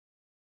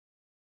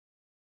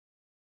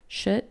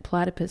Shit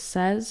Platypus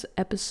Says,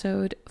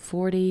 episode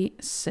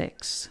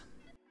 46.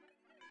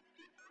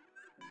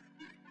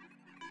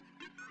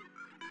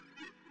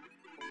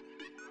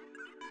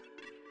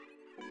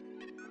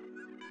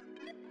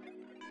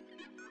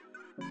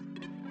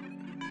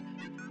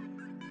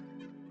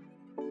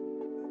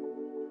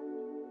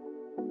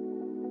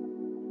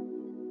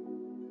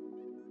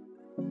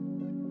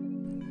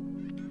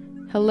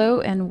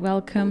 Hello and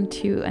welcome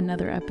to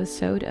another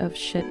episode of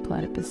Shit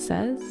Platypus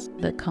Says,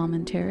 the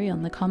commentary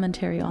on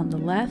the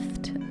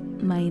left.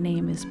 My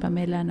name is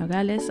Pamela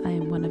Nogales. I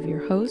am one of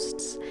your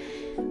hosts.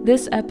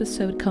 This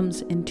episode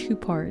comes in two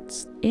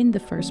parts. In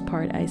the first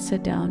part, I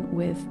sit down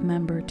with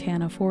member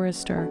Tana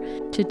Forrester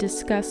to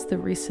discuss the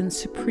recent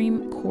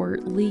Supreme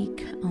Court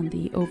leak on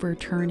the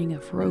overturning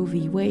of Roe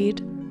v. Wade.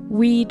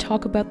 We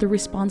talk about the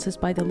responses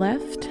by the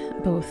left,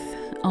 both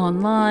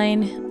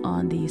online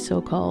on the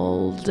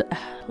so-called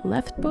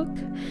left book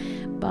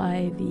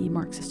by the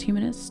Marxist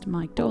humanist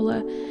Mike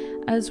Dola,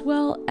 as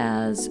well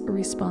as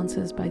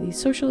responses by the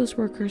Socialist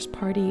Workers'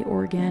 Party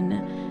Oregon,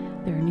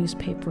 their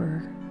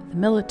newspaper, The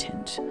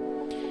Militant.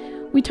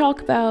 We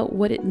talk about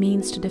what it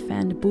means to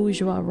defend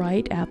bourgeois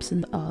right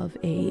absent of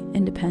a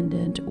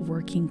independent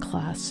working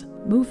class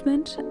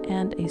movement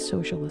and a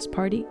socialist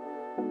party.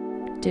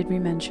 Did we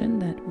mention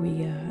that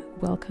we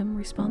welcome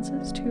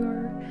responses to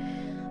our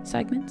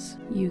segments?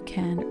 You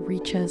can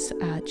reach us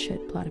at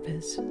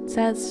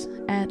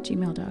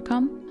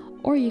shitplatypussays@gmail.com,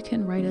 or you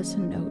can write us a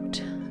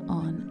note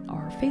on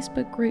our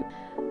Facebook group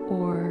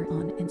or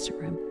on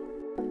Instagram.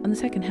 On the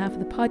second half of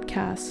the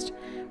podcast,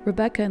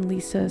 Rebecca and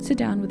Lisa sit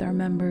down with our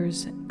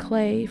members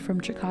Clay from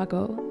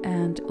Chicago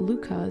and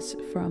Lucas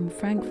from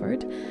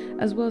Frankfurt,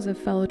 as well as a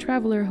fellow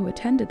traveler who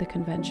attended the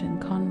convention,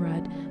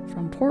 Conrad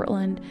from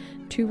Portland,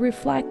 to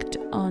reflect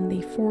on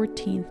the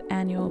 14th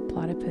Annual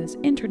Platypus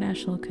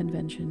International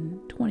Convention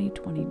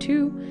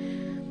 2022.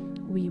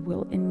 We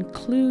will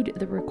include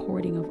the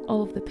recording of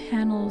all of the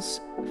panels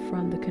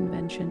from the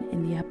convention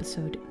in the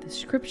episode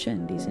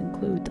description. These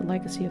include the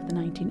legacy of the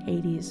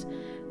 1980s,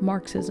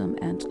 Marxism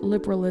and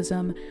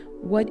liberalism,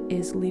 what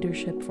is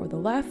leadership for the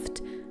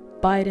left,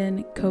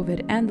 Biden,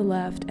 COVID and the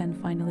left, and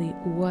finally,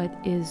 what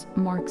is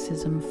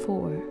Marxism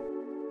for?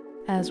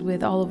 As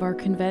with all of our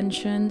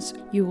conventions,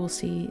 you will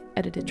see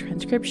edited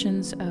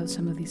transcriptions of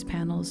some of these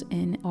panels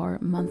in our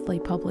monthly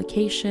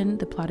publication,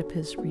 The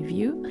Platypus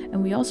Review,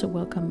 and we also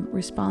welcome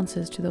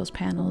responses to those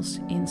panels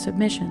in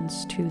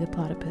submissions to The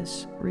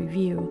Platypus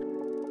Review.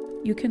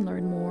 You can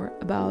learn more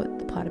about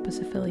the Platypus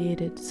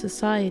Affiliated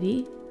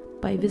Society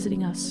by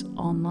visiting us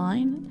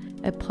online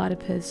at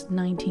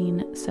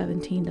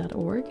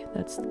platypus1917.org.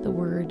 That's the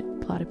word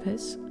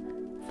platypus,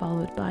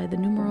 followed by the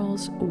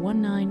numerals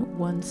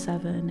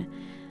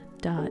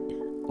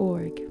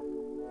 1917.org.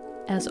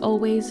 As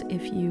always,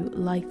 if you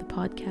like the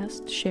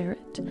podcast, share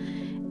it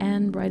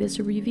and write us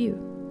a review.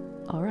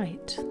 All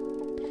right,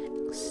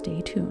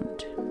 stay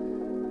tuned.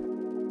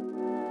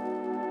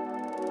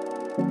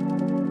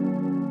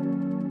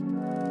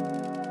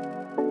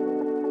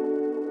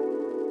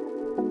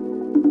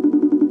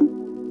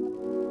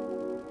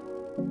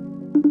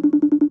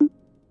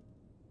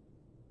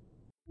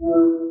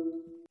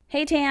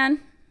 Hey,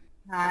 Tan.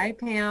 Hi,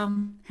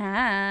 Pam.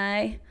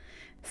 Hi.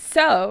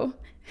 So,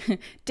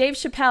 Dave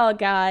Chappelle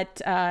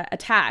got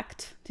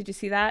attacked. Did you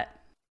see that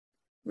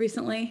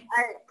recently?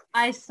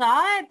 I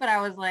saw it, but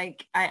I was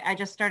like, I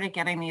just started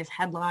getting these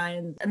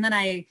headlines, and then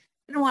I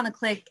didn't want to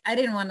click. I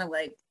didn't want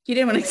to You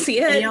didn't want to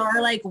see it, or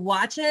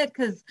watch it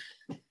because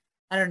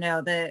I don't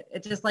know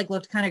it just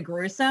looked kind of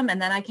gruesome.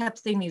 And then I kept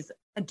seeing these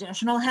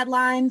additional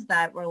headlines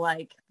that were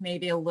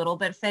maybe a little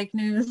bit fake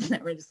news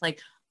that were just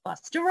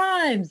Busta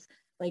Rhymes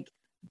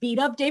beat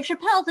up Dave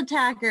Chappelle's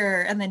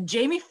attacker, and then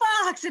Jamie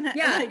Foxx and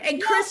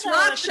Chris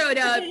Rock showed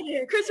up.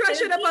 Chris Rock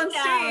showed up on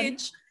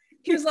stage.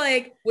 He was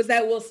like, "Was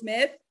that Will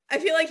Smith?" I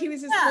feel like he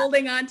was just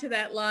holding on to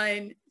that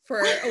line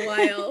for a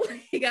while.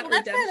 He got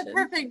redemption. That's the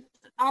perfect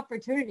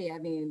opportunity. I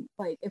mean,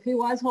 if he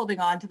was holding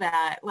on to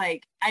that,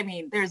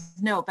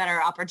 there's no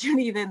better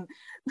opportunity than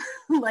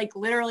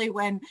literally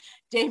when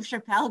Dave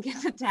Chappelle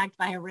gets attacked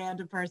by a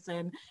random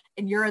person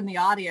and you're in the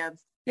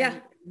audience. Yeah,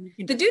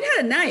 the dude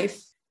had a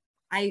knife.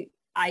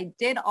 I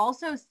did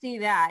also see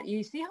that.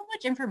 You see how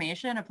much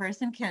information a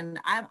person can.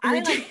 I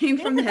from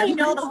the headlines.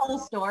 Know the whole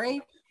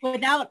story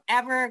without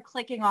ever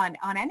clicking on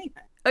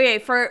anything. Okay,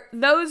 for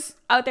those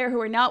out there who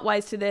are not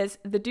wise to this,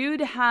 the dude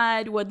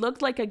had what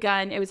looked like a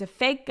gun. It was a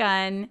fake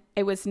gun.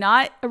 It was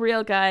not a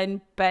real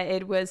gun, but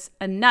it was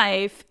a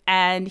knife.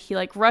 And he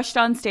rushed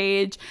on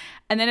stage.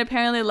 And then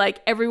apparently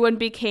everyone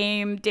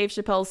became Dave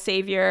Chappelle's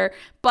savior.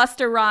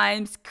 Busta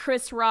Rhymes,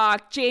 Chris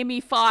Rock, Jamie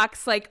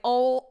Foxx,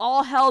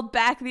 all held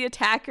back the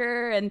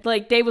attacker. And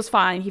Dave was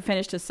fine. He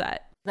finished his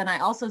set. Then I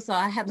also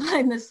saw a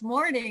headline this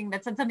morning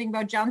that said something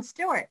about Jon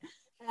Stewart.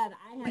 What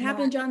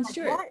happened to Jon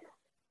Stewart?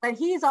 But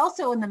he's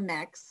also in the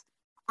mix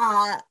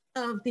of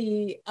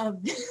the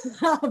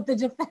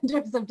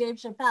defenders of Dave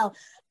Chappelle.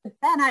 But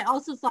then I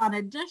also saw an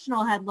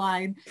additional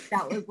headline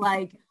that was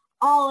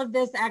all of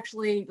this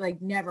actually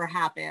never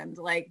happened.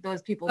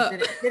 Those people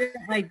didn't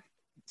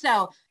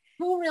so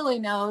who really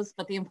knows?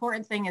 But the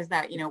important thing is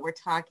that, we're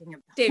talking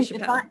about Dave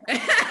Chappelle.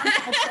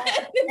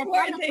 It's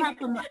on the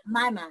top of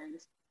my mind.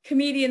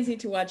 Comedians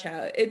need to watch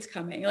out. It's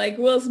coming. Like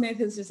Will Smith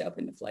has just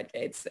opened the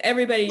floodgates.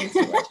 Everybody needs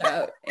to watch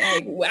out.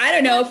 Like, I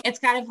don't know. It's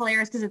kind of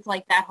hilarious because it's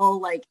like that whole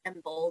like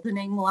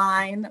emboldening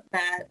line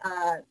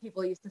that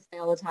people used to say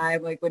all the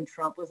time. Like when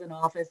Trump was in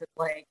office, it's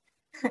like,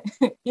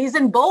 he's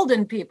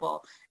emboldened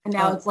people. And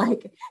now it's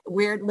like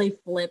weirdly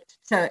flipped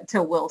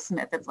to Will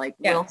Smith. It's like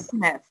Will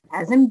Smith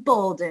has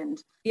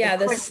emboldened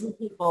this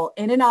people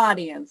in an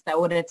audience that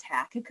would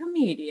attack a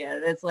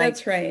comedian. It's like,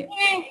 that's right.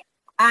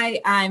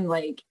 I'm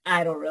like,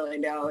 I don't really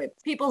know.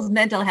 It's people's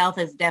mental health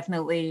is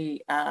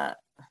definitely and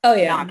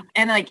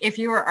like if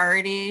you were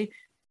already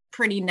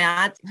pretty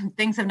nuts,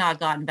 things have not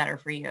gotten better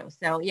for you.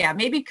 So yeah,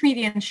 maybe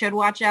comedians should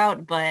watch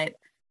out, but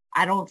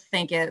I don't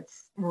think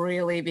it's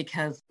really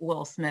because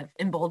Will Smith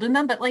emboldened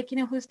them. But like,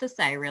 who's to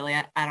say really?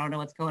 I don't know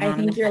what's going on. I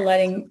think you're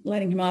letting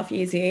him off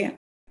easy.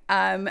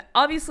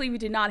 Obviously, we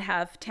did not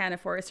have Tana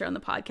Forrester on the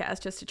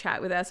podcast just to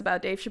chat with us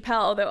about Dave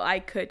Chappelle, although I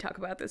could talk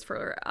about this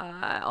for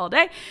all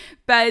day.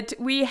 But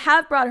we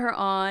have brought her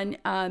on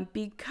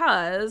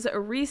because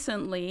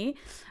recently,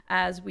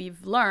 as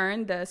we've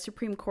learned, the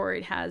Supreme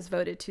Court has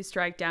voted to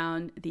strike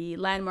down the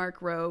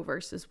landmark Roe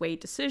versus Wade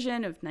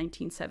decision of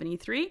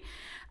 1973.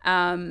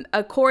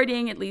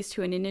 According at least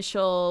to an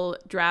initial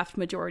draft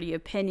majority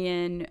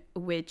opinion,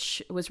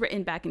 which was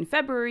written back in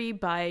February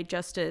by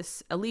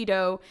Justice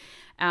Alito,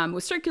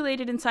 was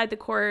circulated inside the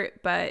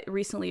court, but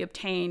recently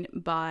obtained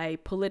by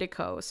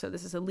Politico. So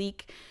this is a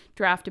leak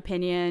draft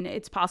opinion.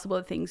 It's possible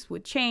that things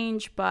would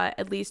change, but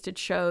at least it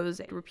shows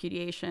a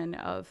repudiation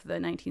of the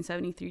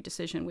 1973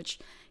 decision, which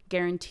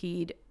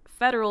guaranteed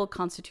federal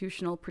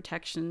constitutional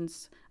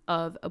protections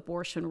of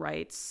abortion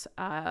rights.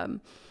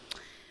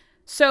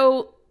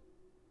 So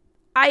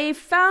I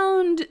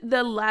found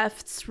the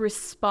left's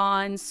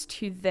response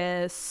to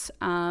this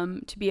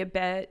to be a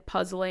bit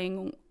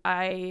puzzling.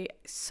 I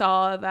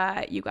saw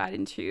that you got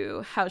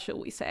into, how shall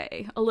we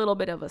say, a little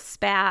bit of a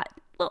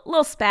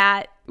little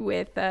spat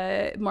with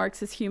a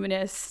Marxist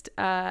humanist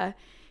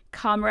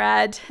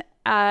comrade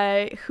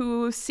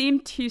who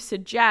seemed to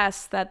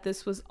suggest that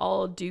this was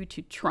all due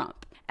to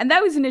Trump. And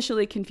that was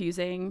initially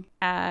confusing,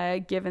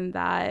 given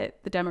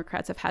that the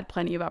Democrats have had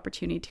plenty of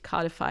opportunity to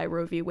codify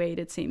Roe v. Wade,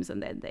 it seems,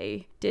 and then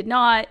they did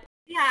not.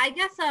 Yeah, I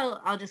guess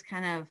I'll just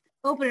kind of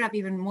open it up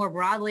even more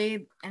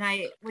broadly. And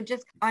I would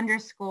just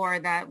underscore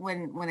that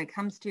when it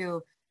comes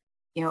to,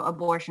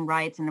 abortion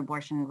rights and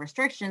abortion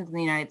restrictions in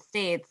the United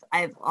States,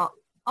 I've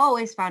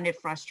always found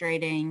it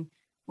frustrating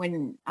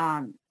when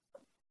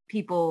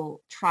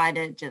people try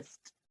to just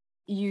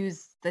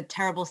use the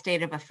terrible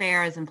state of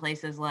affairs in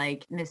places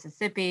like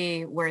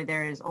Mississippi, where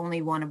there's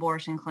only one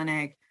abortion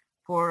clinic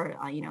for,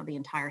 the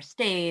entire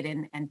state,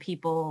 and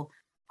people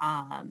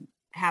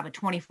have a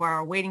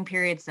 24-hour waiting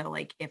period. So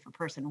like if a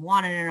person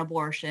wanted an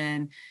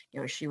abortion,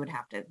 she would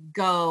have to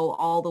go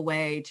all the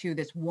way to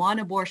this one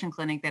abortion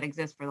clinic that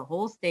exists for the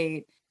whole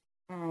state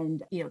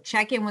and,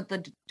 check in with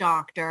the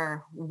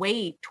doctor,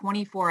 wait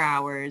 24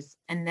 hours,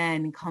 and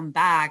then come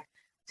back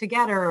to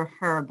get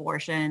her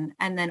abortion.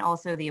 And then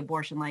also the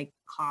abortion, like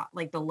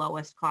the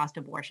lowest cost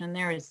abortion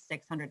there is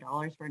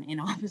 $600 for an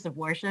in-office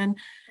abortion.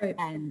 Right.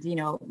 And,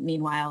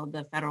 meanwhile,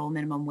 the federal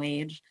minimum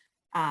wage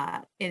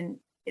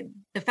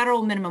the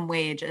federal minimum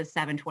wage is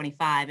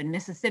 $7.25, and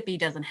Mississippi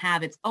doesn't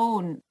have its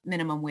own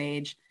minimum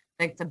wage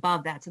that's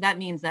above that. So that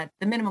means that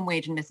the minimum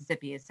wage in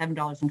Mississippi is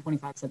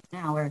 $7.25 an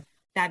hour.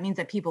 That means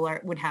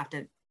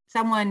that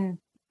someone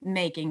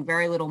making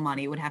very little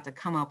money would have to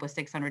come up with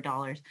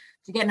 $600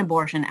 to get an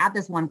abortion at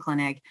this one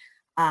clinic.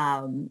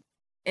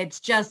 It's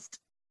just,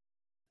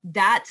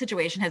 that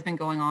situation has been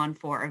going on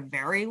for a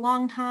very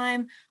long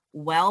time,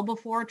 well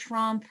before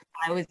Trump.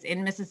 I was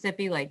in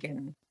Mississippi,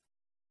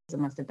 it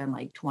must have been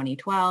like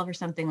 2012 or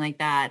something like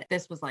that.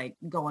 This was like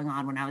going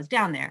on when I was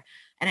down there,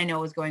 and I know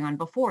it was going on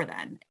before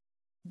then.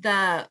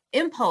 The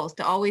impulse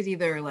to always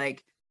either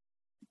like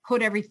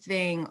put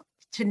anything,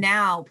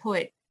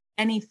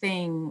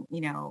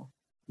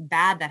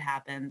 bad that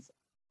happens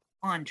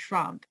on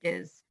Trump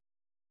it's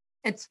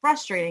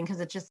frustrating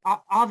because it's just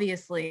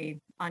obviously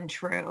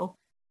untrue.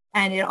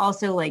 And it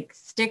also like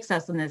sticks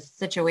us in this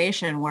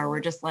situation where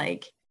we're just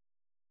like,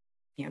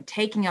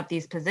 taking up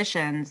these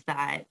positions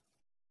that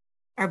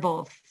are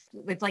both,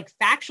 it's like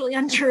factually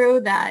untrue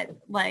that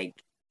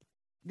like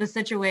the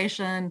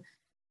situation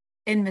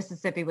in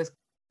Mississippi was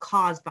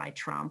caused by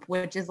Trump,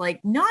 which is like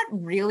not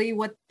really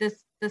what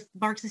this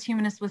Marxist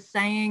humanist was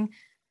saying.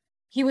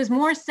 He was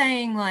more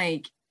saying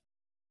like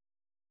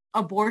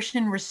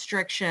abortion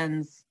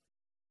restrictions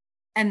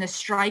and the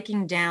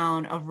striking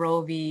down of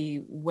Roe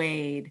v.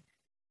 Wade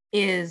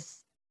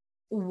is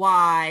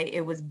why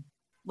it was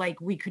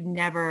like we could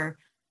never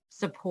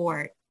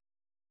support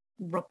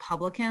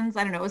Republicans.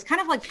 I don't know. It was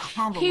kind of like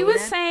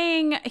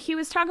convoluted. He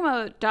was talking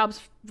about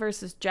Dobbs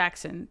versus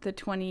Jackson, the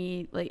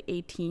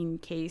 2018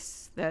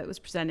 case that was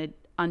presented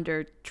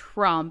under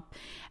Trump,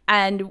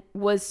 and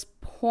was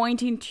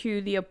pointing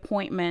to the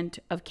appointment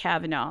of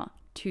Kavanaugh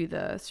to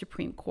the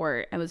Supreme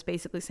Court and was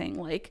basically saying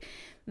like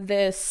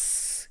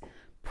this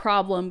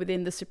problem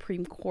within the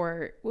Supreme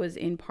Court was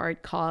in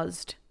part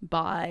caused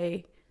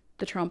by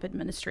the Trump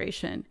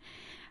administration.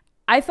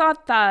 I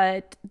thought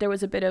that there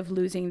was a bit of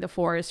losing the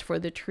forest for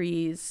the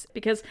trees,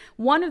 because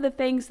one of the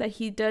things that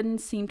he didn't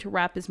seem to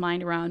wrap his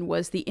mind around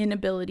was the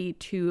inability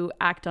to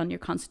act on your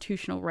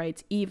constitutional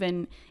rights,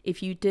 even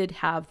if you did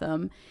have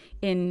them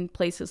in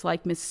places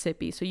like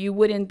Mississippi. So you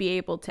wouldn't be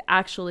able to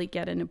actually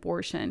get an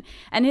abortion.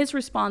 And his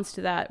response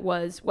to that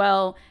was,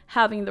 well,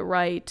 having the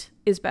right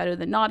is better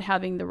than not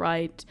having the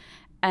right.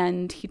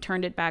 And he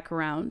turned it back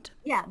around.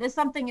 Yeah, this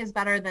something is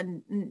better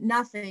than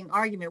nothing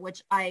argument,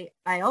 which I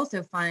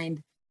also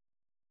find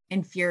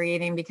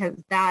infuriating,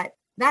 because that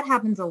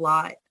happens a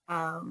lot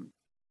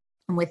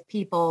with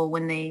people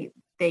when they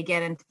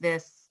get into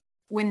this,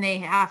 when they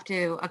have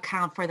to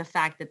account for the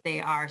fact that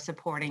they are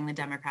supporting the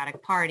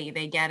Democratic Party.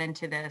 They get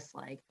into this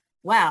like,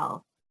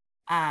 well,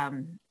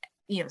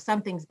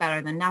 something's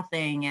better than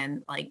nothing,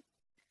 and like,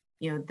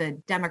 the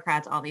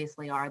Democrats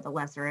obviously are the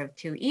lesser of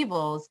two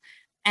evils.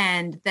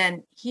 And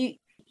then he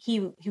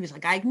was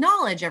like, I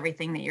acknowledge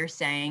everything that you're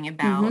saying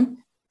about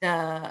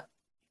the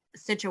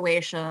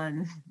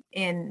situation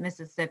in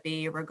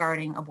Mississippi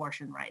regarding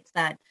abortion rights,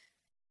 that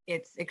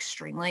it's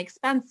extremely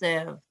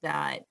expensive,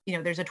 that,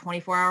 there's a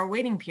 24-hour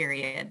waiting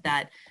period,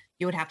 that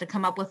you would have to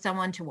come up with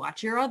someone to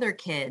watch your other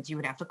kids. You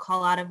would have to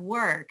call out of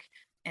work.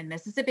 In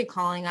Mississippi,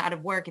 calling out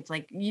of work, it's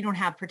like you don't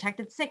have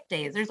protected sick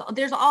days.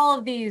 There's all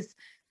of these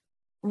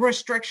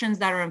restrictions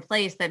that are in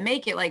place that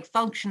make it like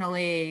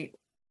functionally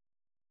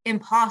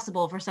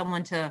impossible for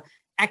someone to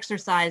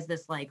exercise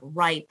this like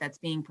right that's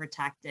being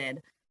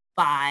protected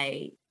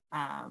by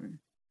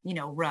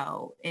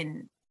Roe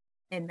in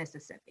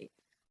Mississippi.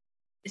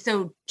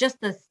 So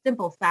just the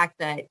simple fact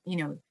that,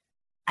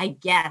 I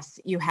guess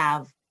you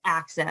have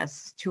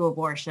access to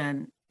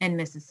abortion in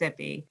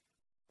Mississippi,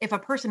 if a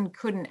person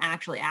couldn't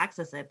actually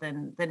access it,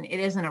 then it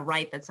isn't a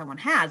right that someone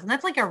has. And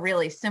that's like a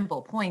really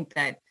simple point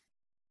that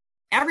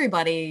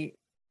everybody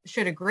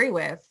should agree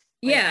with.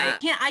 Like,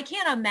 yeah. I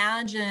can't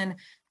imagine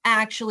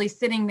actually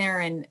sitting there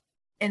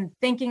and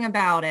thinking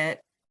about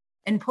it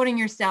and putting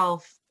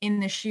yourself in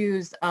the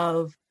shoes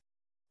of,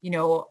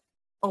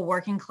 a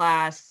working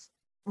class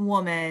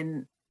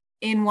woman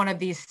in one of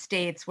these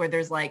states where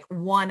there's like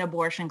one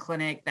abortion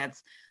clinic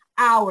that's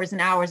hours and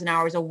hours and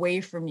hours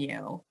away from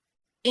you,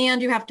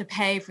 and you have to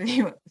pay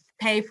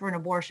for an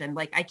abortion.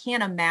 Like, I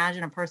can't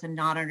imagine a person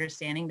not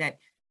understanding that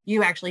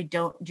you actually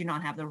do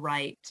not have the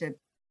right to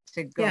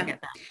go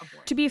get that abortion.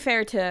 To be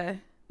fair to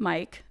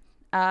Mike,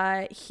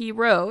 he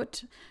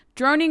wrote,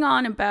 droning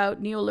on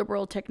about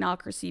neoliberal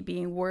technocracy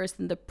being worse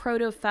than the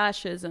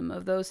proto-fascism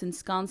of those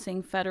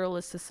ensconcing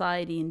federalist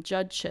society in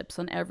judgeships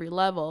on every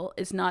level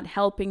is not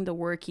helping the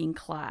working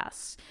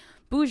class.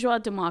 Bourgeois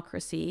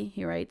democracy,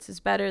 he writes,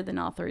 is better than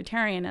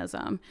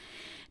authoritarianism.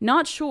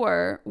 Not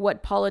sure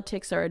what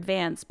politics are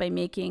advanced by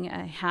making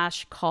a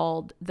hash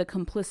called the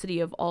complicity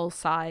of all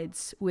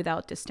sides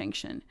without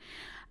distinction.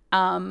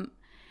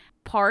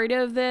 Part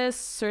of this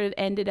sort of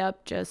ended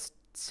up just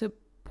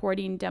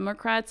supporting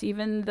Democrats,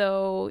 even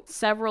though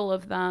several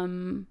of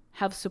them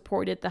have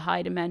supported the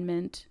Hyde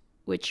Amendment,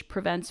 which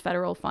prevents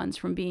federal funds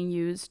from being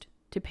used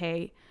to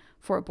pay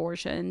for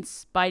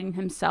abortions. Biden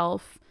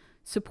himself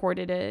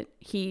supported it.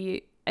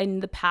 He, in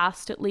the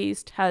past at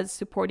least, has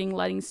supporting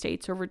letting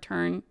states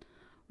overturn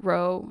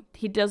Roe.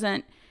 He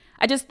doesn't.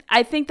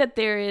 I think that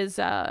there is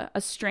a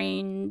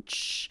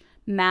strange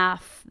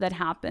math that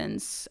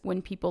happens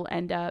when people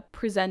end up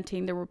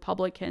presenting the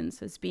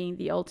Republicans as being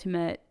the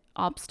ultimate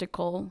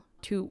obstacle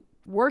to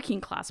working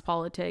class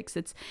politics.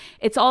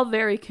 It's all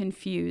very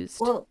confused.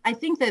 Well, I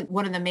think that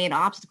one of the main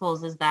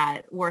obstacles is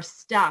that we're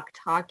stuck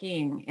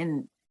talking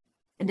and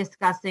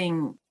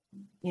discussing,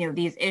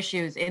 these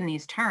issues in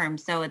these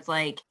terms. So it's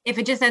like, if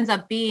it just ends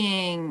up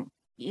being,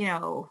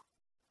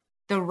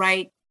 the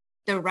right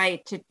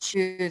to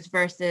choose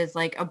versus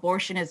like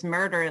abortion is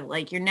murder,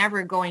 like you're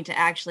never going to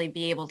actually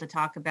be able to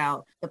talk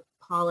about the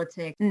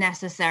politics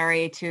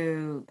necessary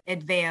to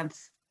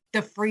advance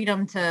the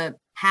freedom to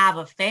have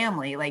a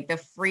family, like the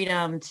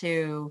freedom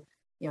to,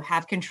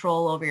 have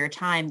control over your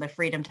time, the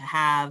freedom to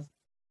have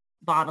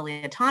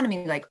bodily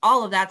autonomy. Like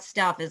all of that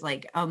stuff is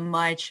like a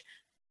much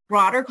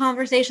broader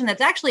conversation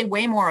that's actually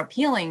way more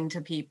appealing to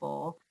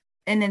people.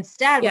 And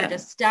instead we're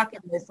just stuck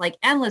in this like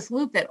endless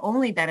loop that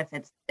only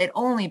benefits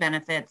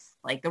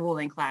like the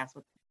ruling class,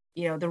 with,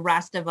 the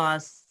rest of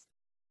us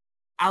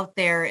out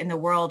there in the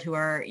world who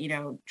are,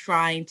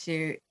 trying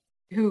to,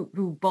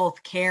 who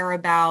both care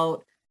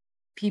about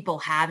people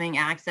having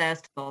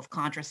access to both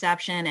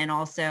contraception and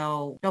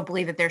also don't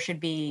believe that there should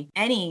be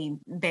any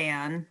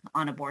ban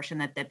on abortion,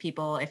 that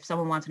people, if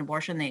someone wants an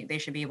abortion, they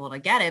should be able to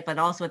get it. But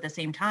also at the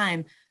same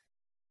time,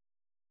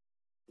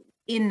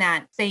 in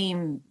that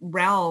same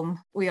realm,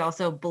 we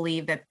also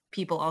believe that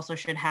people also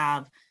should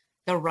have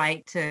the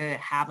right to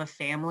have a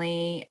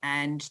family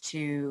and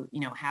to,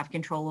 have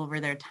control over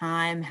their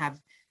time, have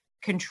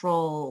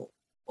control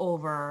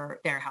over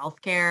their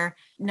healthcare,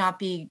 not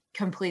be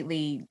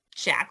completely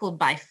shackled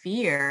by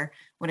fear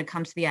when it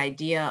comes to the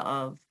idea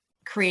of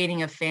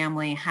creating a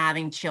family,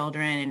 having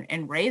children,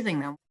 and raising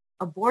them.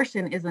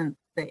 Abortion isn't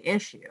the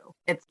issue.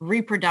 It's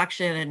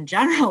reproduction in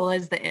general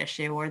is the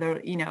issue, or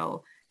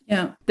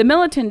Yeah. The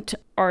Militant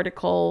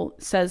article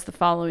says the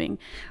following: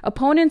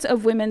 opponents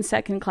of women's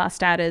second-class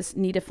status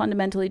need a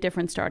fundamentally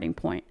different starting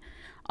point.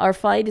 Our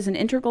fight is an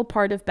integral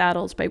part of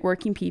battles by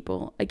working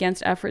people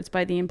against efforts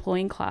by the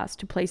employing class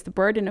to place the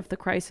burden of the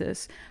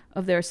crisis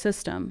of their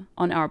system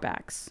on our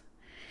backs.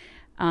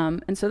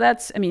 And so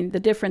that's, I mean, the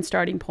different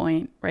starting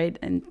point, right?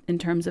 And in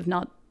terms of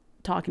not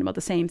talking about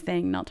the same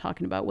thing, not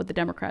talking about what the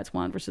Democrats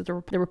want versus the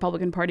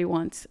Republican Party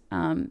wants,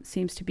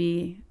 seems to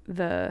be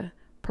the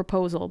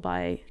proposal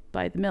by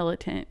the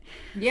Militant.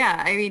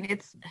 Yeah, I mean,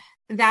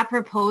 that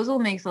proposal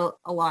makes a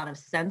lot of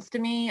sense to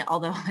me,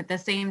 although at the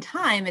same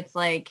time, it's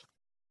like,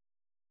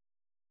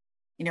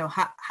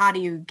 how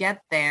do you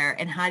get there,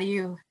 and how do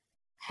you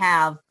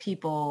have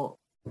people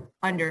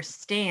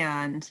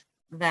understand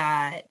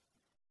that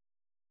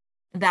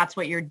that's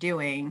what you're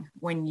doing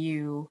when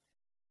you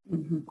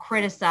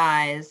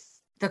criticize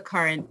the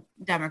current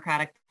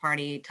Democratic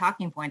Party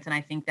talking points? And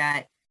I think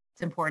that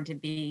it's important to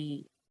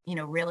be,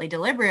 really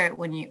deliberate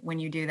when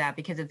you do that,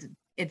 because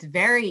it's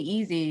very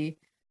easy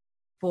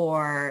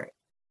for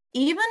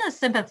even a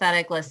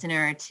sympathetic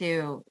listener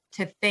to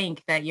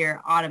think that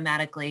you're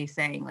automatically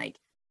saying like,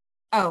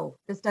 oh,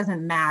 this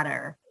doesn't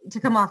matter, to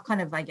come off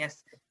kind of, I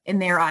guess, in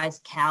their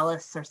eyes,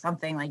 callous or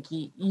something, like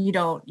you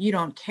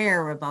don't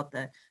care about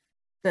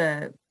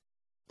the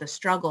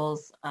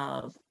struggles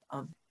of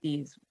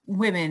these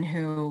women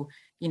who,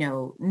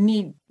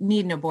 need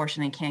an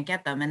abortion and can't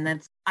get them.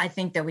 And I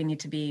think that we need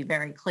to be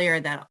very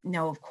clear that,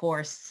 no, of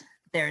course,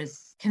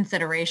 there's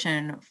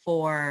consideration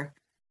for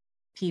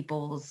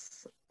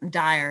people's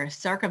dire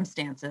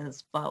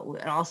circumstances, but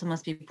it also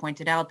must be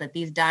pointed out that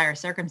these dire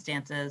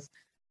circumstances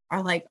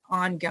are like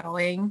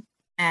ongoing,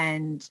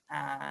 and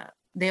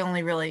they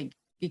only really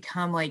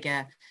become like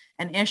an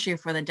issue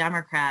for the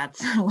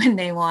Democrats when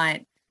the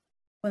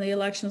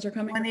elections are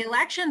coming. When the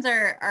elections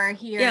are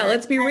here. Yeah,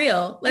 let's be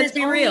real. Let's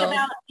be real.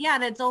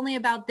 And it's only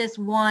about this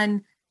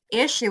one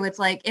issue. It's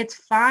like, it's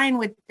fine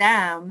with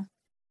them.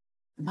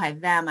 By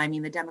them, I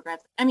mean the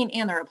Democrats, and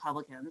the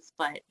Republicans,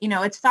 but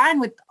it's fine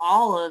with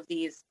all of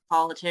these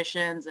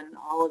politicians and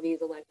all of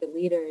these elected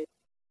leaders.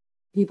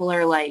 People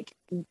are like,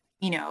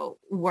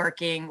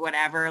 working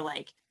whatever,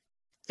 like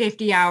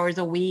 50 hours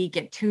a week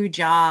at 2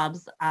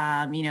 jobs,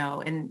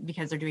 and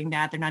because they're doing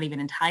that, they're not even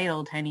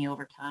entitled to any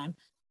overtime,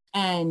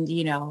 and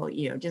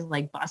just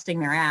like busting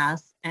their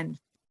ass, and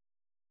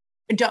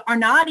are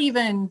not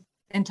even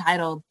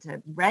entitled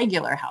to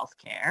regular health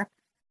care,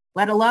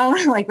 let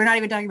alone like, we're not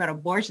even talking about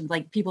abortions.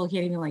 Like, people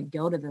can't even like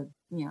go to the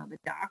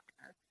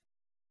doctor.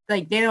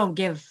 Like, they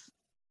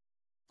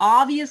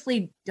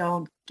obviously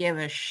don't give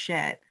a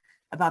shit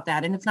about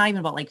that. And it's not even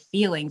about like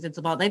feelings. It's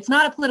not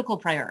a political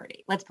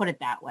priority. Let's put it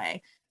that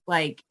way.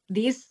 Like,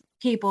 these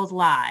people's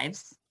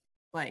lives,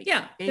 like,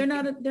 yeah, they're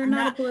not a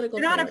political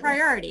they're not a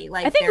priority.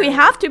 Like, I think we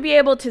have to be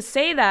able to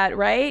say that,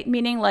 right?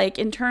 Meaning, like,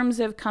 in terms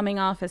of coming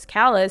off as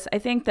callous, I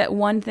think that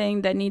one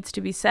thing that needs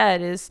to be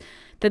said is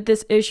that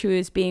this issue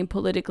is being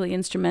politically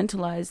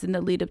instrumentalized in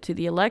the lead up to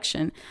the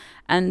election.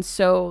 And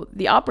so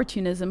the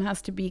opportunism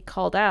has to be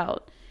called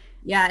out.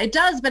 Yeah, it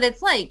does. But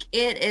it's like,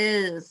 it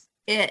is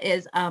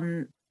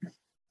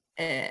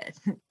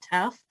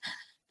tough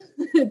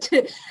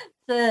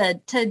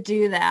to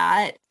do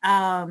that.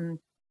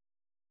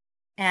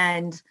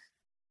 And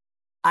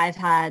I've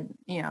had,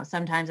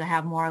 sometimes I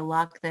have more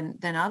luck than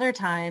other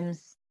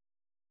times.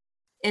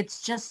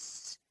 It's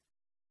just,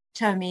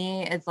 to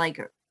me, it's like,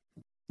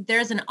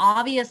 there's an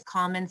obvious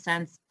common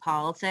sense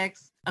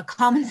politics, a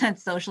common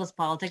sense socialist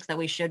politics that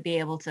we should be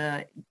able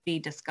to be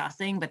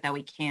discussing, but that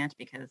we can't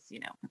because,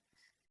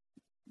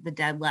 the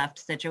dead left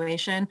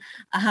situation.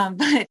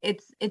 But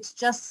it's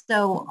just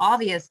so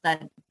obvious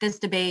that this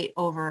debate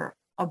over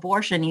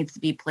abortion needs to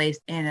be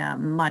placed in a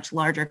much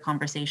larger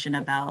conversation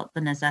about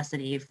the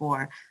necessity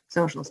for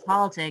socialist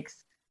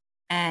politics.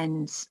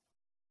 And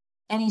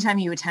anytime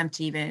you attempt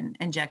to even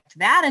inject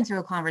that into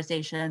a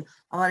conversation,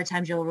 a lot of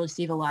times you'll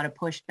receive a lot of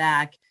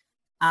pushback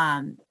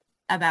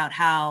about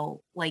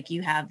how, like,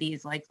 you have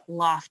these like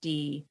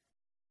lofty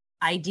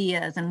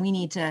ideas and we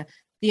need to,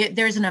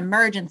 there's an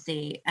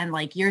emergency, and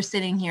like, you're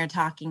sitting here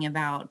talking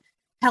about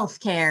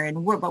healthcare,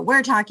 and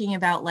we're talking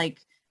about like,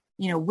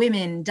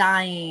 women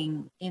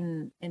dying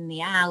in the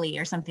alley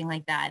or something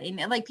like that. And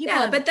like,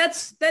 people but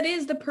that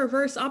is the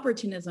perverse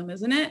opportunism,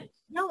 isn't it?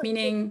 No,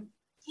 meaning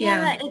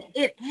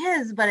it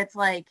is, but it's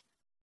like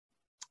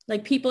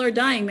people are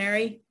dying,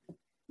 Mary.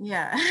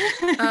 Yeah.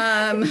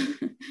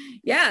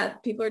 Yeah,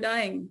 people are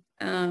dying.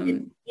 How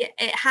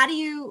do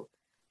you,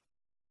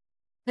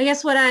 I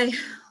guess what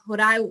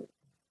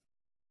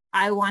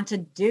I want to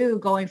do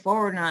going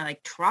forward, and I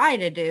like try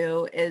to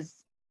do, is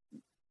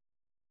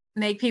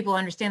make people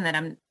understand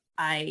that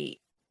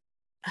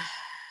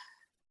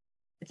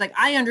it's like,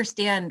 I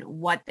understand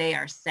what they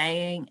are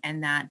saying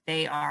and that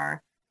they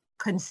are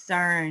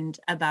concerned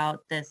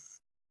about this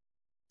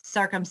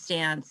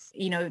circumstance.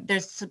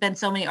 There's been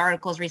so many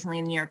articles recently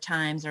in the New York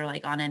Times or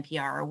like on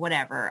NPR or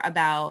whatever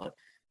about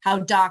how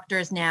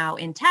doctors now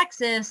in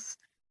Texas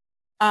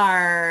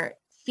are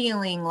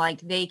feeling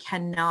like they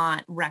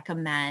cannot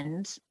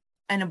recommend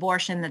an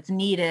abortion that's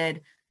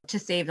needed to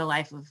save the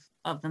life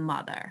of the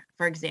mother.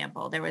 For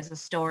example, there was a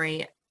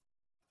story,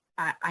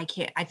 I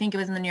think it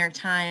was in the New York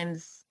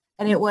Times,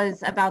 and it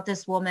was about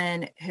this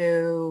woman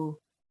who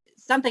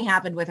something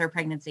happened with her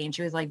pregnancy and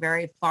she was like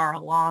very far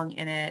along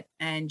in it,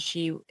 and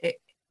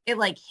it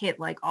like hit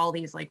like all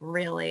these like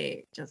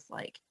really just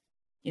like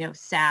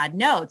sad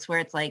notes where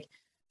it's like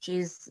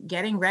she's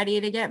getting ready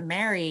to get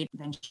married,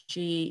 then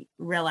she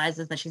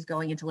realizes that she's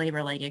going into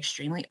labor like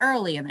extremely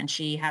early, and then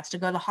she has to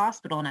go to the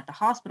hospital, and at the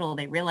hospital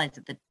they realize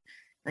that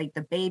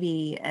the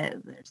baby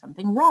there's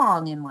something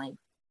wrong, and like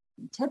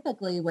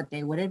typically what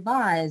they would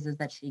advise is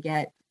that she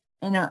get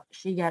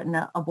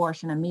an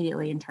abortion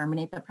immediately and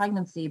terminate the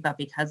pregnancy. But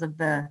because of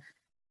the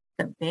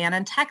ban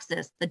in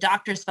Texas, the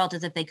doctors felt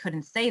as if they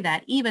couldn't say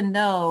that, even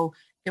though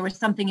there was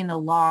something in the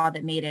law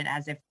that made it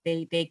as if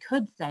they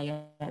could say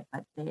it,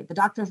 but the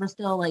doctors were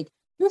still like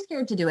too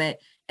scared to do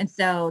it. And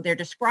so they're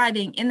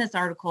describing in this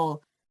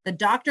article, the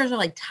doctors are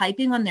like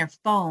typing on their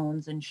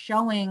phones and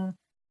showing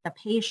the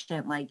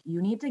patient, like,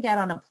 you need to get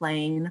on a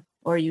plane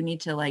or you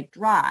need to like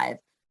drive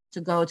to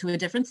go to a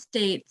different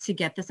state to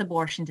get this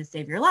abortion to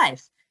save your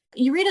life.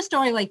 You read a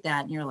story like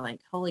that and you're like,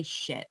 holy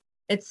shit,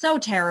 it's so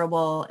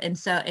terrible and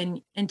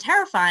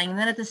terrifying. And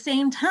then at the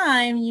same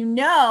time,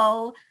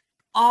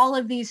 all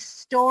of these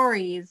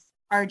stories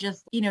are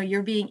just,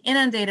 you're being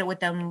inundated with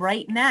them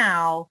right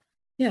now.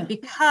 Yeah.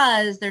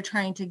 Because they're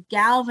trying to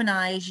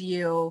galvanize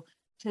you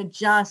to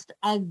just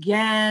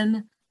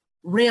again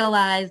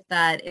realize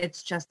that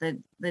it's just the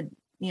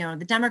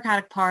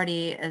Democratic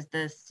Party is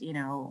this,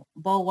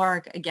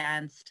 bulwark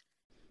against.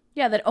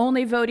 Yeah, that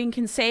only voting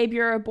can save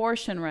your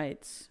abortion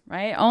rights,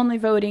 right? Only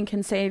voting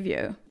can save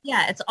you.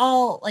 Yeah, it's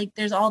all like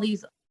there's all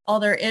these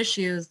other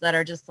issues that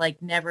are just like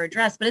never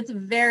addressed, but it's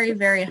very,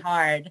 very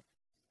hard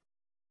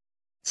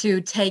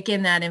to take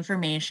in that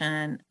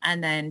information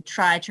and then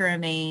try to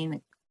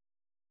remain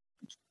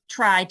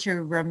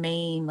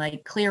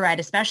like clear-eyed,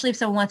 especially if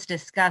someone wants to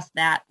discuss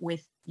that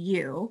with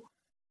you.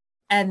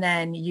 And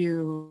then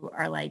you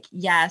are like,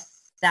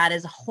 yes, that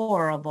is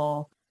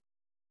horrible,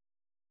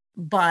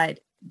 but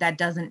that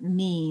doesn't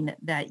mean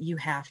that you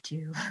have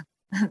to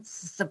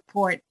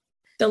support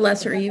the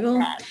lesser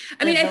evil.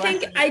 I mean,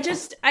 I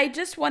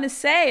just want to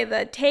say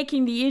that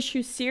taking the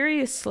issue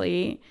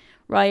seriously,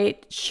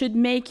 right, should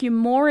make you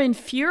more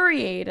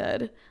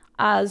infuriated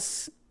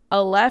as a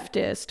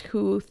leftist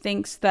who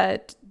thinks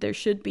that there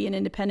should be an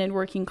independent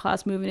working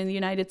class movement in the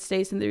United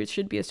States and there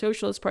should be a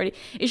socialist party.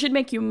 It should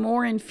make you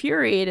more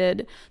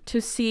infuriated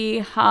to see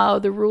how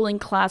the ruling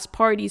class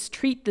parties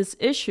treat this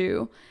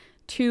issue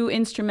to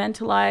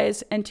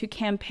instrumentalize and to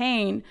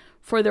campaign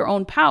for their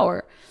own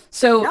power.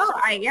 So,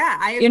 I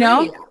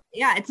agree.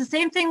 Yeah, it's the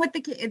same thing with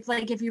it's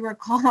like, if you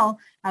recall,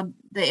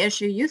 the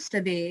issue used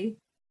to be,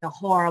 the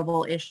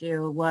horrible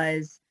issue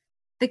was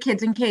the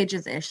kids in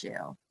cages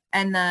issue.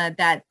 And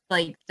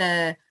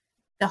the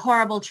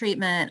horrible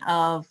treatment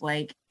of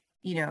like,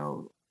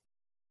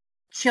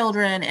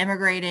 children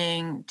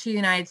immigrating to the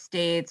United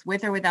States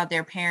with or without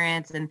their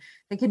parents, and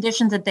the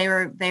conditions that they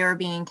were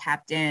being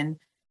kept in.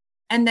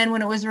 And then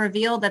when it was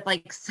revealed that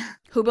like,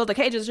 who built the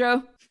cages,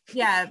 Joe?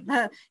 Yeah,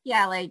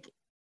 like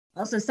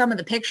also some of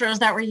the pictures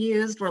that were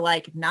used were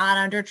like not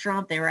under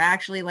Trump. They were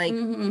actually like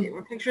they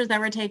were pictures that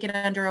were taken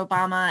under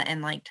Obama,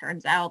 and like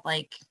turns out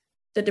like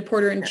the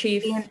deporter in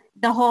chief.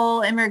 The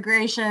whole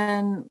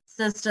immigration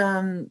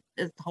system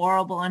is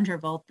horrible under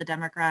both the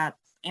Democrats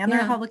and the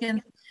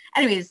Republicans.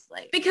 Anyways,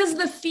 like, because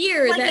the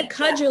fear, like, that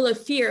cudgel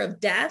of fear of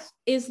death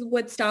is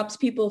what stops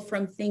people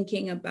from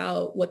thinking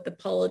about what the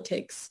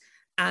politics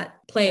at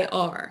play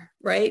are,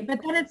 right? But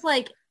then it's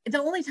like the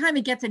only time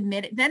it gets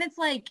admitted, then it's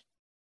like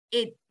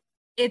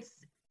it's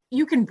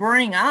you can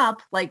bring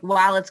up like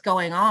while it's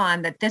going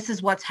on that this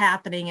is what's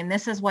happening and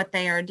this is what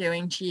they are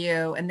doing to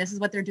you and this is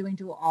what they're doing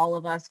to all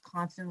of us,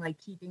 constantly like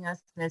keeping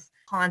us in this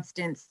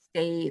constant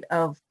state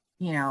of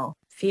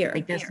fear,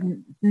 like this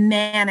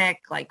manic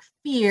like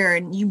fear,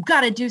 and you've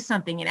got to do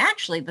something. And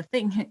actually the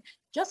thing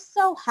just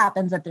so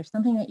happens that there's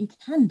something that you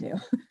can do.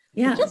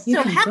 Yeah, it just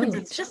so happens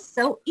vote. It's just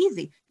so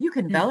easy. You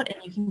can vote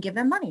and you can give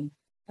them money.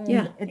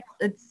 And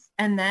it's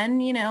and then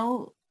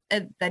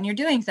then you're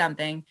doing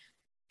something.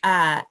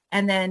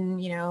 And then,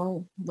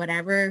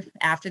 whatever,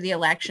 after the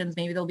elections,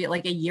 maybe there'll be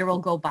like a year will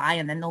go by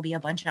and then there'll be a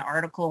bunch of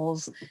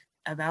articles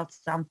about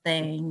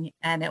something,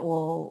 and it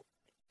will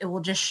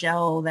just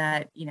show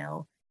that,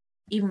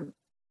 even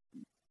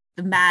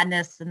the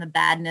madness and the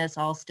badness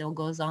all still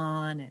goes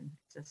on, and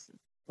just,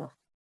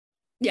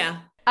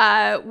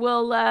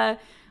 we'll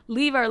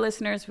leave our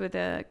listeners with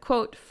a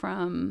quote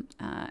from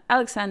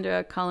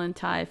Alexandra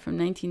Kollontai from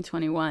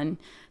 1921,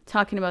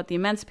 talking about the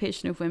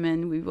emancipation of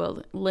women. We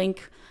will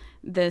link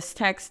this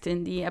text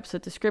in the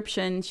episode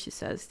description. She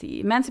says, the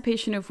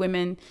emancipation of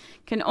women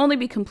can only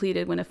be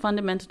completed when a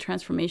fundamental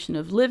transformation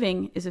of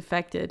living is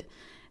effected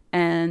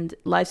And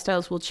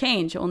lifestyles will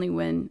change only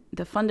when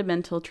the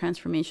fundamental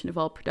transformation of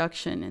all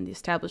production and the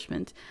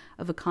establishment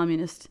of a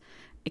communist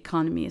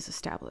economy is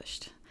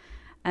established.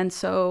 And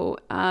so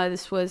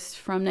this was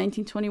from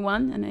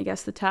 1921, and I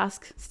guess the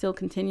task still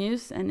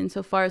continues. And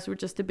insofar as we're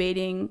just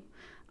debating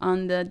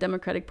on the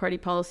Democratic Party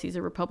policies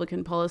or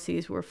Republican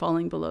policies, we're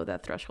falling below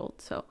that threshold.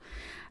 So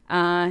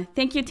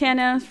thank you,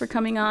 Tana, for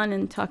coming on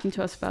and talking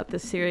to us about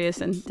this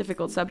serious and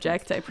difficult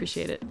subject. I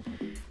appreciate it.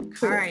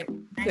 Cool. All right.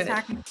 Nice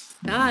talking.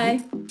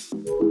 Bye.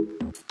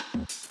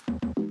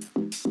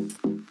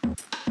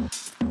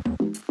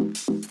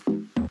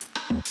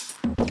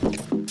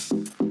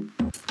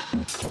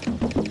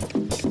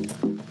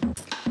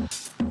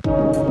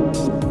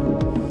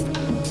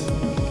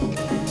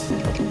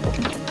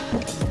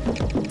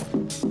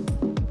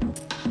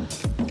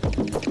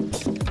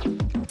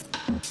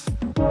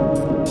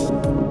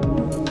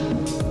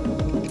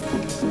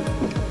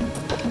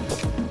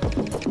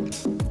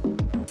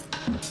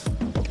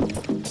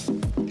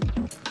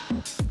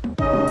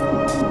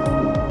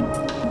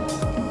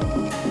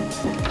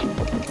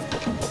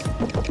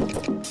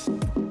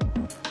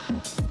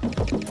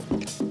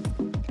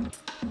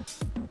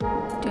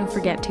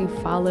 Forget to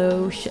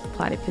follow Shit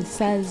Platypus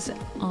Says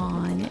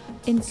on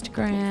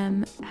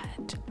Instagram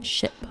at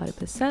Shit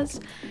Platypus Says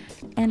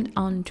and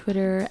on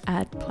Twitter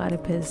at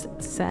Platypus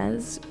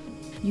Says.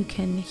 You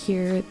can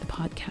hear the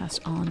podcast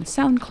on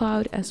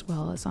SoundCloud as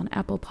well as on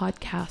Apple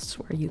Podcasts,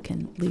 where you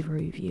can leave a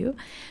review.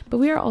 But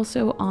we are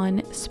also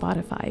on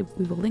Spotify.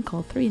 We will link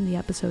all three in the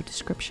episode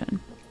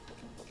description.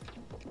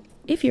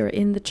 If you're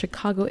in the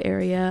Chicago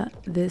area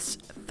this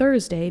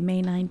Thursday,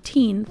 May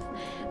 19th,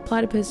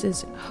 Platypus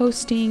is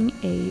hosting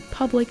a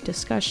public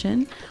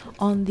discussion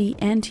on the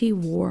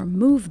anti-war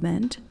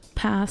movement,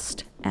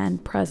 past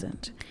and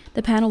present.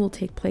 The panel will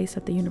take place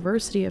at the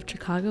University of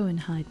Chicago in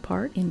Hyde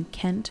Park in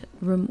Kent,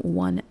 room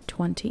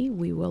 120.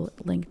 We will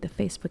link the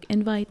Facebook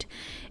invite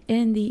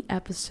in the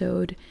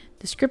episode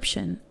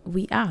description.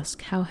 We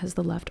ask, how has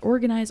the left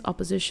organized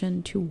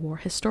opposition to war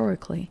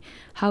historically?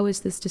 How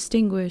is this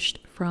distinguished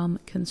from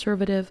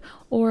conservative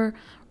or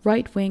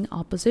right-wing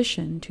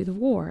opposition to the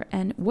war?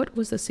 And what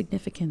was the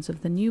significance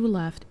of the new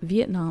left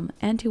Vietnam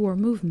anti-war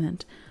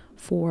movement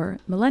for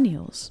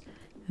millennials?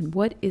 And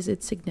what is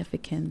its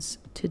significance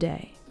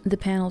today? The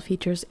panel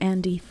features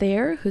Andy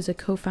Thayer, who's a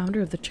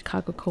co-founder of the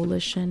Chicago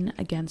Coalition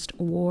Against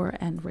War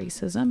and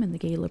Racism and the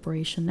Gay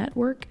Liberation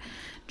Network,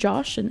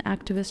 Josh, an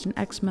activist and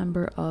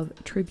ex-member of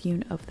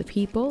Tribune of the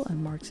People, a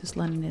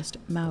Marxist-Leninist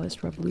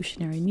Maoist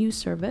revolutionary news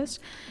service,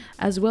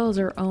 as well as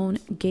our own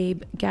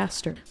Gabe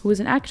Gaster, who was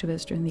an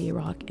activist during the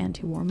Iraq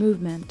anti-war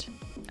movement.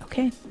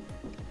 Okay,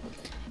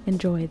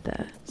 enjoy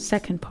the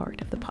second part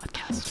of the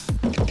podcast.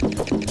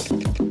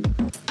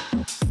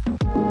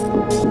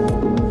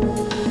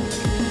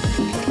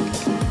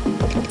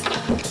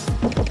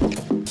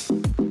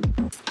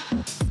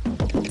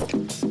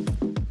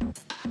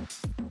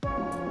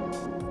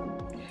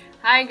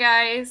 Hi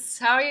guys,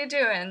 how are you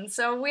doing?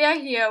 So we are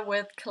here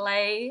with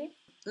Clay,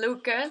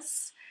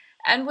 Lucas,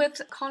 and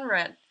with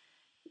Conrad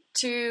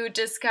to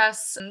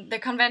discuss the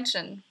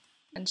convention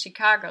in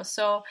Chicago.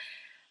 So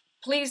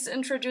please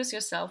introduce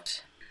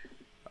yourself.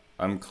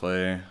 I'm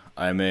Clay.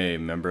 I'm a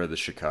member of the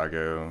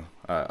Chicago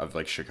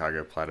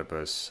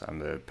Platypus. I'm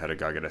the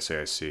pedagogue at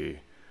SAIC,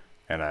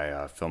 and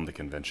I filmed the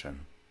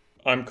convention.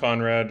 I'm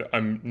Conrad.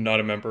 I'm not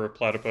a member of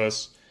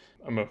Platypus.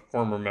 I'm a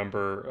former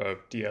member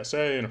of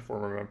DSA and a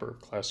former member of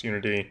Class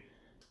Unity.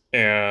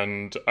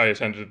 And I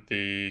attended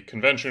the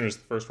convention. It was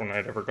the first one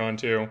I'd ever gone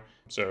to.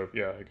 So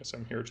yeah, I guess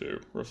I'm here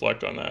to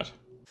reflect on that.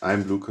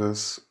 I'm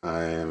Lucas.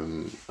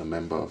 I'm a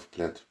member of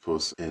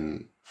Platypus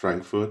in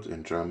Frankfurt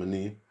in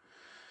Germany.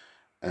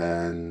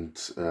 And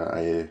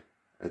I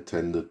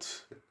attended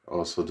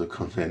also the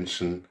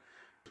convention.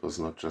 It was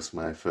not just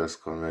my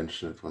first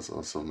convention, it was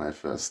also my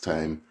first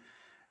time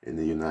in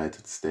the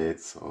United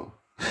States. So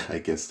I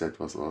guess that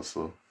was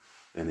also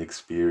an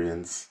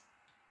experience.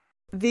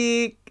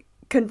 The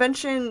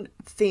convention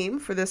theme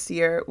for this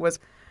year was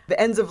the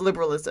ends of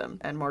liberalism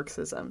and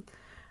Marxism.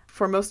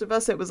 For most of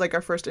us, it was like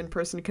our first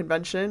in-person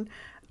convention.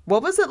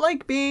 What was it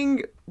like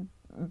being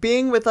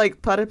with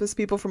like platypus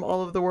people from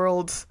all over the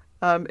world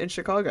in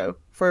Chicago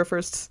for our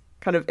first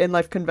kind of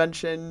in-life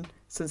convention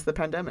since the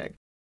pandemic?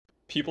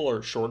 People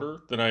are shorter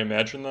than I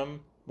imagine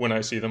them when I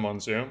see them on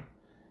Zoom.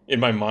 In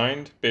my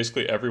mind,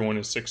 basically everyone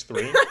is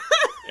 6'3".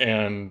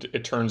 And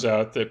it turns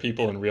out that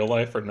people in real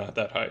life are not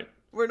that height.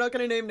 We're not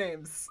going to name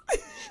names.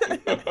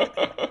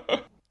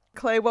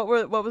 Clay, what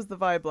was the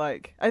vibe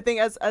like? I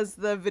think as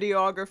the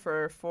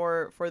videographer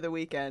for the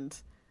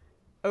weekend,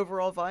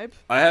 overall vibe?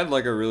 I had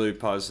like a really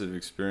positive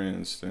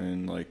experience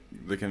in like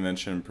the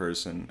convention in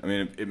person. I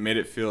mean, it made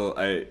it feel,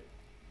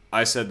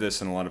 I said this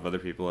and a lot of other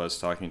people I was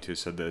talking to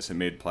said this, it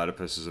made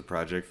Platypus as a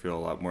project feel a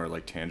lot more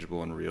like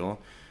tangible and real.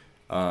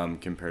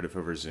 Compared to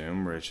over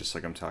Zoom, where it's just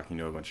like I'm talking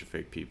to a bunch of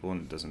fake people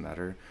and it doesn't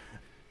matter.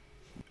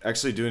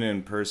 Actually doing it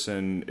in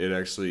person, it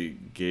actually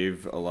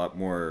gave a lot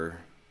more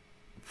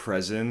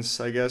presence,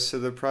 I guess, to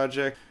the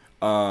project.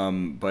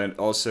 But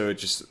also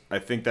I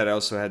think that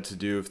also had to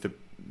do with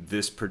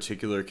this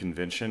particular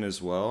convention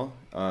as well,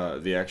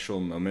 the actual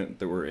moment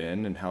that we're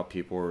in and how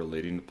people are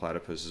relating to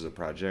Platypus as a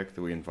project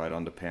that we invite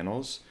onto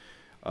panels,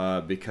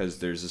 because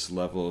there's this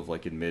level of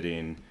like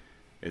admitting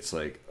it's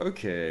like,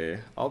 okay,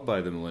 I'll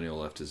buy The Millennial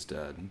Left is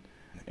Dead.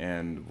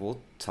 And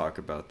we'll talk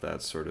about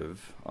that sort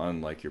of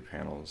on like your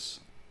panels.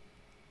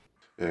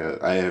 Yeah,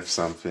 I have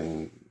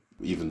something,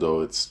 even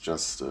though it's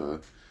just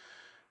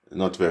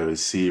not very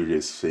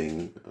serious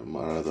thing,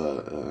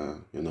 rather,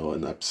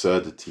 an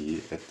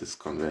absurdity at this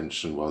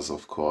convention was,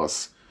 of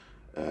course,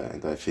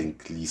 and I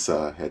think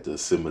Lisa had a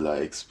similar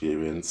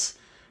experience,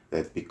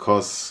 that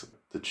because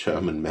the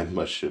German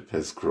membership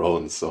has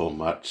grown so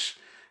much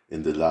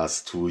in the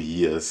last 2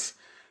 years,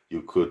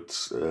 you could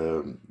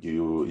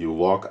you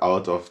walk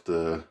out of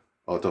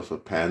a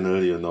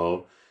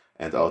panel,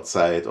 and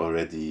outside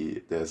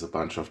already there's a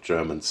bunch of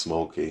Germans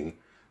smoking,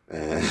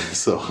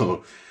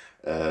 so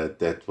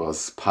that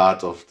was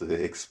part of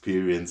the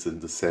experience, in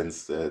the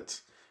sense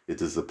that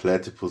it is a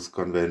platypus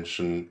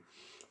convention,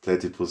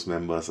 platypus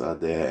members are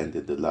there, and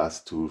in the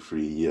last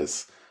 2-3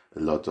 years a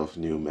lot of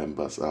new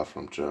members are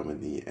from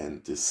Germany,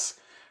 and this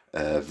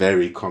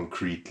very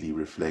concretely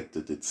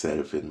reflected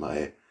itself in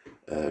my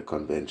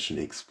convention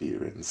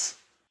experience.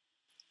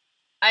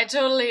 I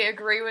totally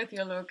agree with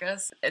you,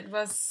 Lucas. It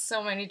was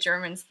so many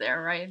Germans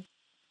there, right?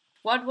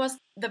 What was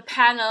the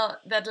panel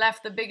that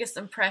left the biggest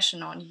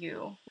impression on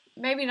you?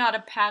 Maybe not a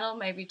panel,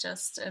 maybe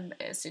just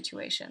a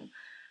situation.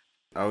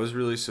 I was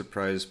really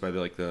surprised by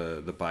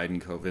the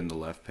Biden COVID and the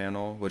left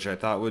panel, which I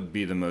thought would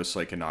be the most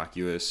like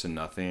innocuous and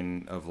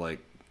nothing of like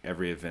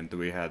every event that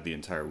we had the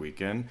entire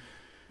weekend.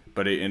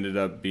 But it ended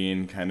up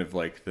being kind of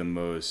like the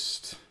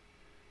most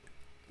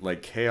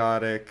like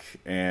chaotic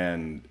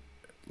and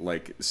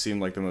like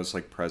seemed like the most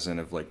like present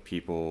of like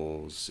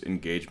people's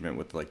engagement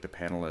with like the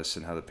panelists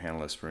and how the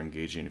panelists were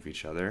engaging with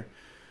each other.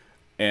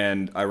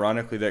 And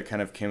ironically, that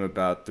kind of came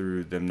about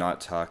through them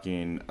not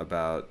talking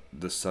about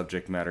the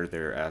subject matter they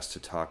were asked to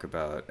talk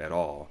about at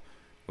all,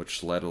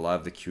 which led a lot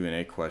of the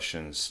Q&A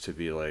questions to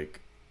be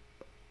like,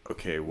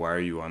 okay, why are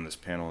you on this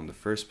panel in the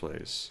first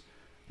place?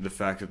 The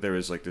fact that there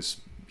was like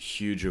this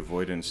huge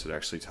avoidance at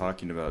actually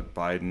talking about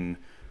Biden,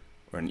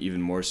 or and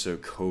even more so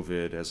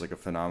COVID as like a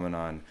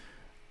phenomenon,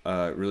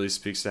 really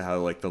speaks to how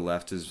like the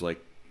left is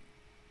like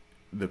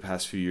the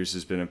past few years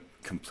has been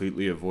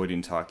completely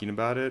avoiding talking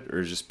about it,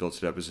 or just built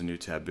it up as a new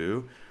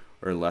taboo,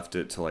 or left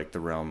it to like the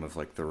realm of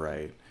like the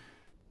right.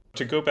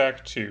 To go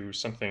back to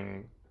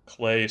something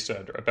Clay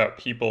said about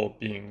people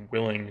being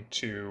willing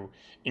to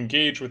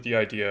engage with the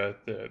idea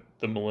that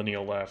the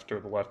millennial left, or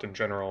the left in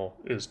general,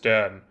 is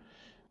dead,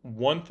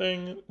 one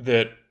thing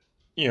that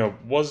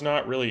was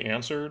not really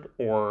answered,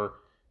 or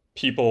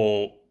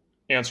people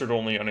answered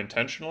only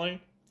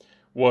unintentionally,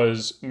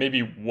 was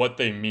maybe what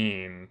they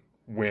mean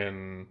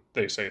when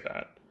they say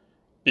that.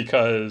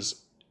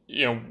 Because,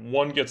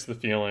 one gets the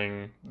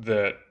feeling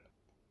that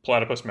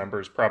platypus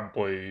members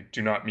probably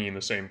do not mean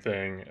the same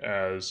thing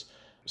as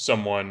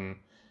someone,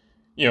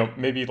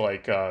 maybe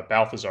like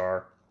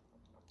Balthazar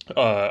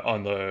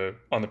on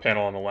the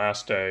panel on the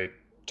last day,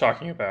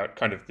 talking about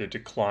kind of the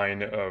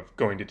decline of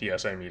going to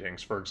DSA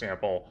meetings, for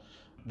example.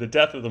 The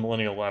death of the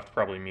millennial left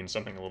probably means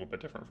something a little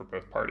bit different for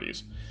both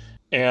parties.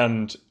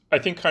 And I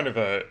think kind of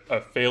a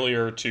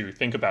failure to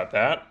think about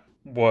that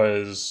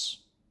was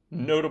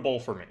notable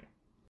for me.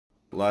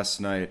 Last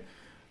night,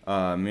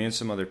 me and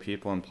some other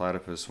people in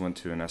Platypus went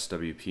to an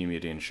SWP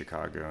meeting in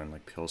Chicago and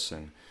like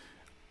Pilsen,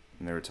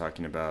 and they were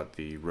talking about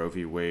the Roe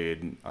v.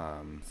 Wade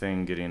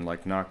thing getting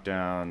like knocked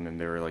down, and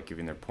they were like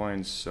giving their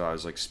points. So I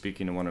was like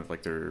speaking to one of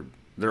like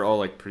they're all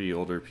like pretty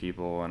older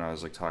people, and I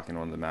was like talking to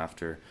one of them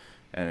after,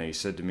 and he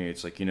said to me,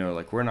 it's like,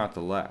 like we're not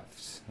the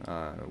left,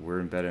 we're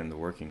embedded in the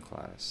working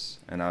class.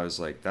 And I was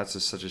like,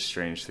 that's such a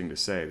strange thing to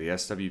say. The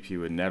SWP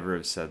would never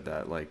have said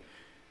that like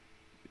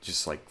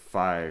just like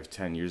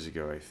 5-10 years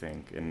ago, I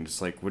think. And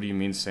it's like, what do you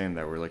mean saying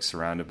that? We're like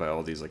surrounded by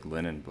all these like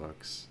Lenin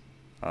books.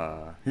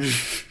 And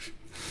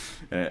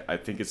I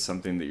think it's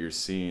something that you're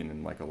seeing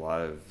in like a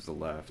lot of the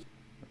left.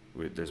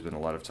 There's been a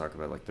lot of talk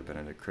about like the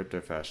Benedict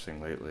Cryptofasc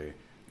thing lately.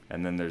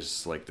 And then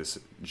there's like this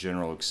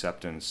general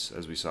acceptance,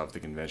 as we saw at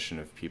the convention,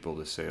 of people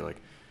to say like,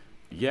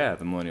 yeah,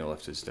 the millennial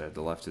left is dead,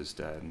 the left is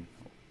dead.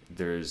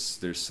 There's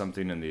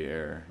something in the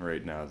air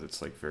right now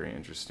that's like very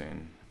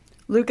interesting.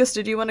 Lucas,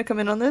 did you want to come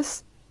in on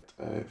this?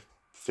 I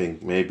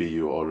think maybe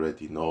you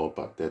already know,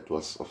 but that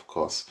was, of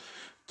course,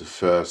 the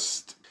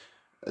first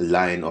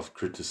line of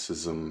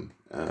criticism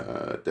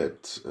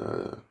that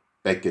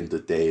back in the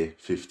day,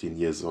 15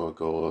 years ago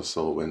or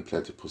so, when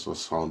Platypus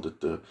was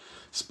founded, the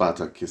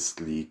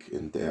Spartakist League,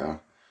 in their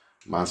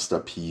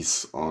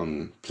masterpiece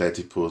on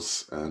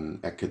Platypus, an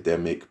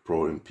academic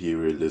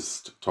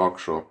pro-imperialist talk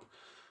shop,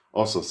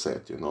 also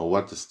said,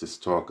 what is this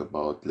talk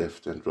about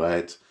left and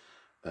right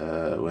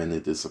when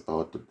it is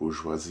about the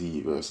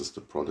bourgeoisie versus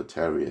the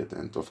proletariat?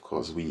 And of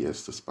course, we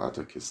as the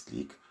Spartakist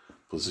League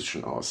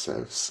position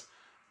ourselves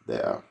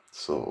there.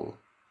 So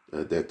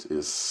that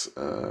is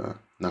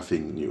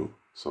nothing new,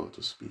 so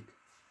to speak.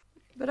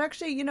 But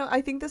actually,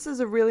 I think this is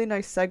a really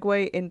nice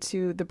segue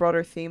into the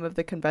broader theme of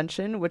the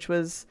convention, which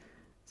was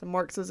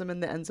Marxism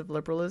and the ends of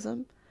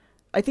liberalism.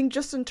 I think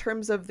just in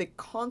terms of the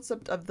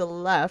concept of the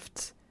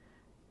left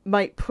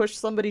might push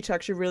somebody to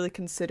actually really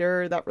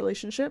consider that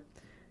relationship.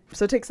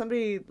 So take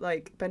somebody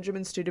like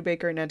Benjamin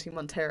Studebaker and Nancy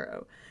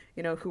Montero,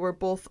 who were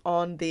both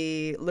on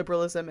the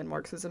liberalism and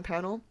Marxism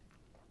panel.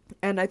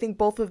 And I think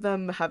both of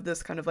them have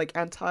this kind of like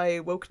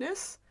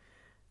anti-wokeness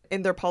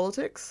in their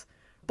politics,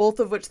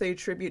 both of which they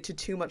attribute to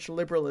too much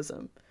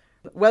liberalism,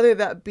 whether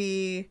that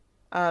be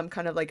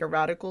kind of like a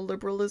radical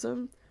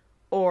liberalism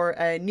or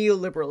a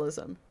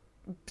neoliberalism.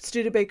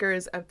 Studebaker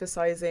is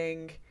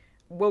emphasizing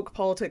woke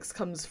politics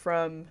comes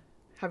from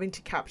having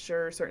to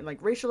capture certain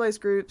like racialized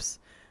groups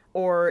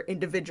or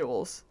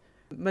individuals.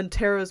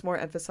 Montero is more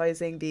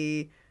emphasizing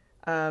the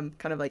kind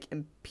of like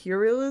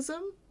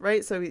imperialism,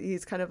 right? So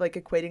he's kind of like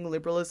equating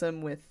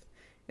liberalism with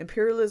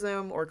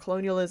imperialism or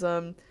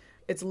colonialism.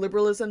 It's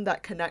liberalism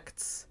that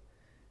connects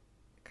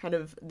kind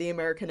of the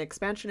American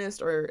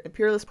expansionist or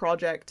imperialist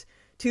project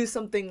to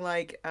something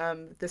like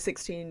the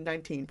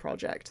 1619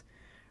 project.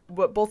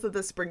 What both of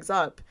this brings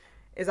up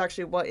is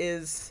actually what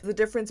is the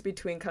difference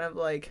between kind of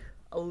like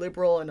a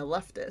liberal and a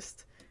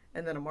leftist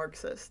and then a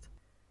Marxist.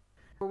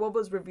 Or what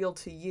was revealed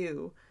to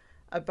you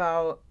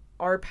about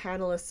our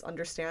panelists'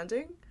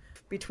 understanding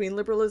between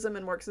liberalism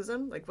and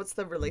Marxism? Like, what's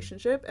the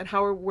relationship and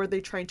how were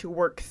they trying to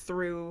work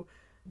through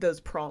those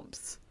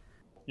prompts?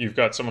 You've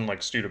got someone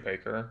like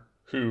Studebaker,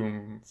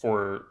 who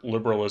for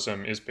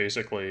liberalism is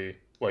basically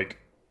like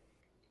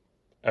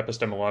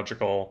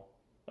epistemological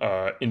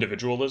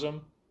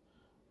individualism,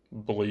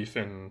 belief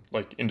in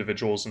like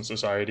individuals in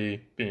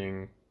society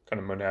being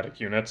kind of monadic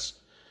units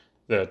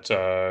that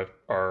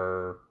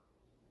are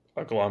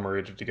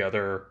agglomerated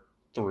together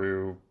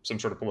through some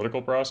sort of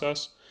political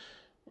process,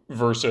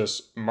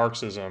 versus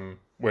Marxism,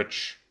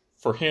 which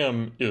for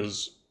him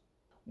is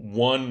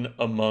one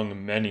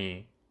among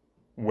many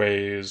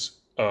ways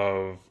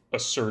of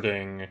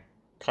asserting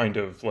kind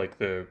of like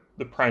the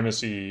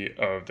primacy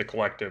of the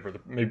collective, or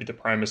maybe the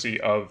primacy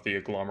of the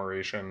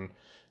agglomeration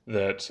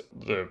that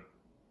the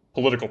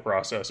political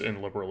process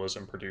in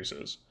liberalism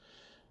produces.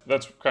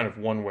 That's kind of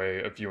one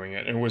way of viewing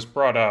it. And it was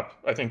brought up,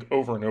 I think,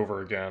 over and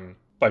over again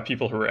by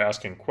people who are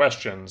asking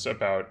questions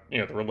about,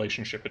 the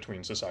relationship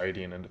between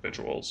society and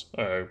individuals,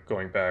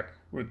 going back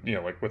with,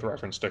 like with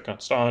reference to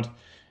Constant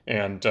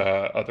and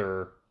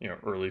other,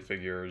 early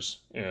figures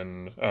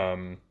in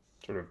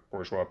sort of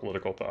bourgeois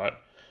political thought.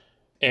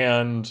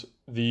 And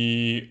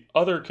the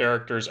other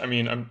characters, I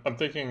mean, I'm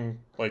thinking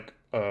like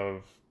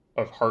of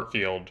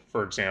Hartfield,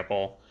 for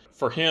example.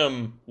 For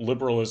him,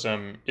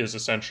 liberalism is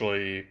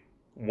essentially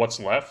what's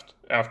left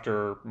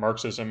after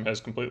Marxism has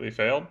completely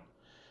failed.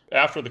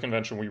 After the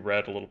convention, we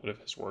read a little bit of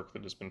his work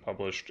that has been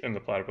published in the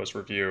Platypus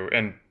Review.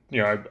 And,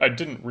 I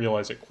didn't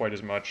realize it quite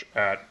as much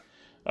at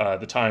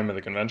the time of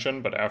the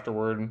convention, but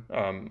afterward,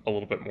 a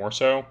little bit more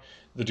so.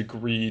 The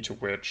degree to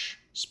which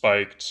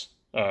Spiked,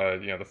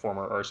 the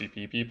former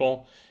RCP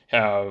people,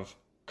 have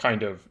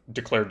kind of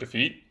declared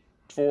defeat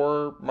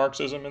for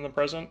Marxism in the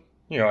present.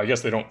 I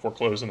guess they don't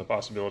foreclose on the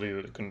possibility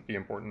that it couldn't be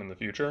important in the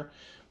future,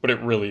 but it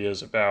really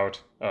is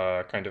about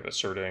kind of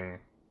asserting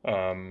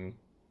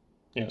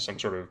some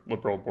sort of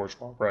liberal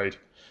bourgeois right,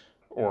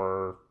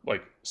 or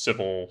like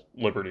civil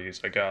liberties,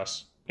 I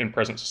guess, in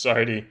present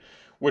society,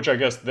 which I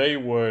guess they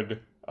would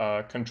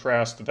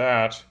contrast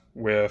that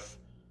with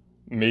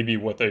maybe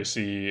what they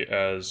see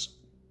as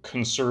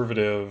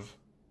conservative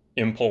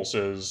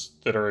impulses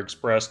that are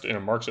expressed in a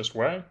Marxist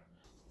way.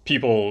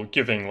 People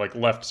giving like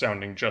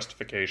left-sounding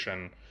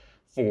justification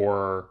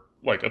for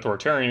like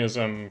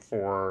authoritarianism,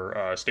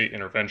 for state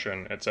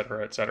intervention, et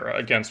cetera,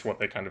 against what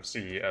they kind of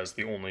see as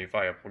the only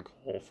viable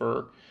goal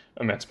for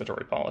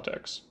emancipatory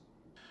politics.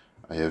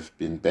 I have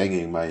been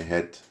banging my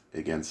head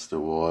against the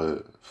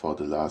wall for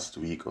the last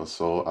week or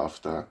so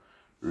after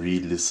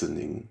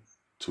re-listening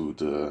to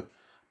the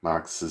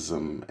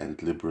Marxism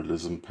and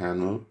liberalism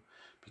panel,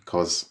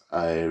 because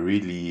I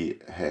really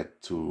had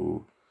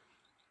to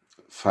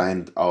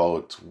find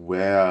out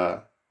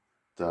where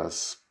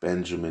does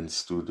Benjamin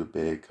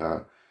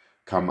Studebaker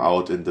come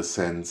out in the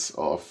sense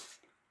of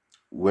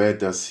where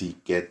does he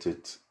get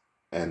it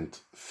and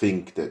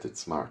think that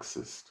it's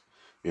Marxist,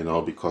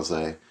 because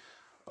I,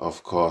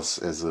 of course,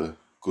 as a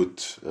good,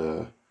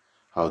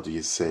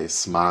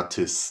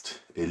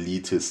 smartest,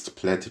 elitist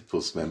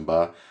Platypus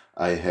member,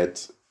 I had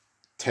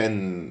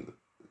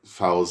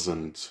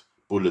 10,000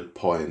 bullet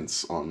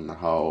points on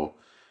how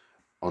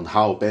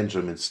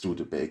Benjamin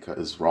Studebaker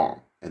is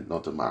wrong and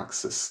not a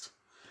Marxist.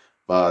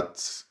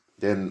 But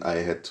then I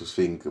had to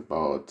think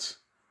about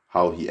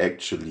how he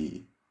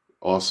actually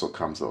also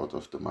comes out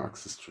of the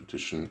Marxist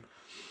tradition.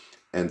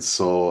 And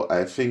so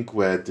I think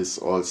where this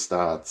all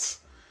starts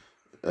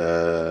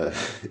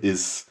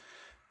is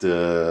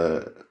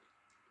the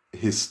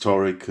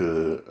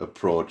historical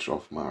approach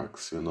of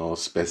Marx,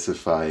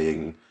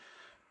 specifying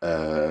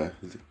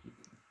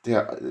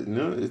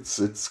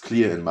it's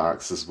clear in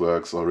Marx's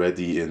works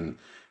already in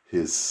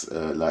his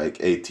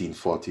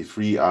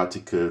 1843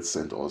 articles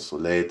and also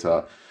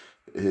later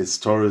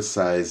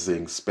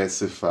historicizing,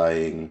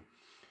 specifying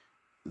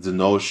the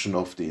notion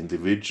of the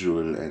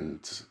individual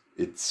and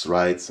its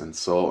rights and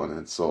so on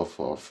and so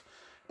forth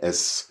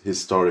as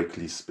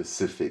historically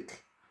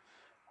specific.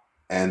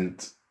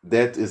 And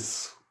that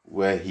is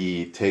where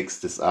he takes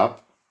this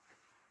up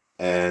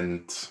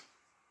and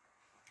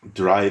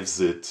drives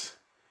it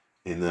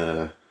in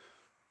a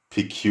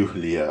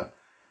peculiar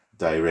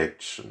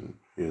direction,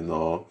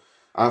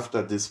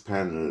 After this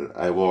panel,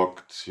 I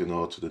walked, to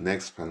the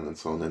next panel and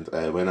so on.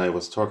 And when I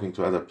was talking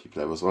to other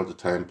people, I was all the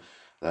time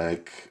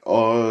like,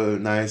 all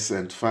nice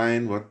and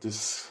fine what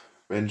this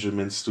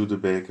Benjamin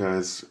Studebaker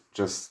has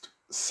just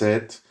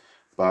said,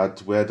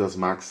 but where does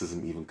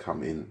Marxism even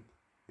come in?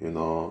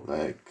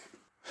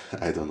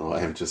 I don't know,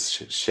 I'm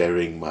just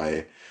sharing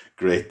my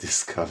great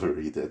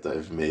discovery that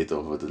I've made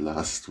over the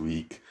last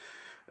week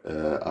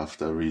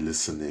after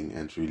re-listening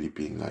and really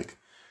being like,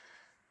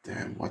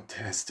 damn, what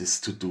has this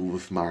to do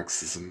with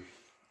Marxism?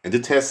 And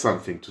it has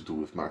something to do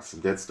with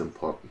Marxism. That's the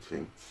important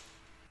thing.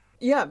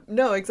 Yeah,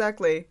 no,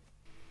 exactly.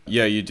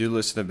 Yeah, you do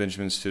listen to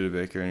Benjamin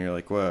Studebaker and you're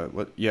like,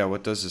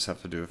 what does this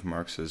have to do with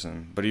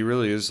Marxism? But he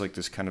really is like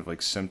this kind of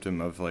like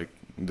symptom of like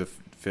the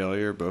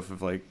failure, both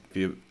of like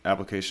the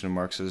application of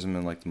Marxism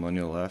and like the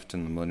millennial left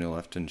and the millennial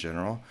left in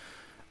general.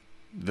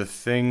 The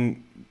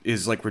thing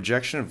is like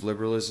rejection of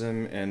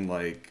liberalism and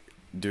like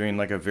doing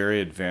like a very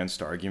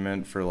advanced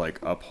argument for like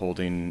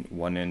upholding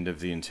one end of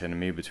the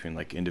antinomy between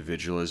like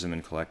individualism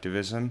and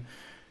collectivism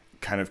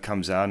kind of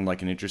comes out in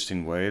like an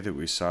interesting way that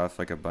we saw with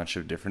like a bunch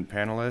of different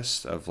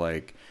panelists of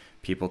like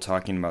people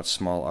talking about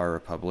small r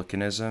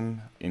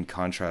republicanism in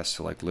contrast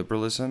to like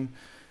liberalism.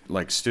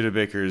 Like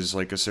Studebaker's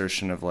like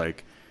assertion of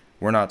like,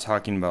 we're not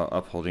talking about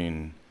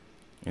upholding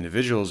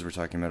individuals, we're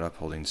talking about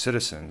upholding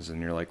citizens.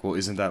 And you're like, well,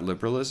 isn't that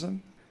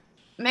liberalism?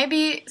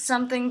 Maybe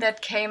something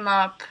that came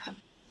up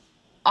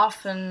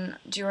often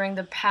during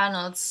the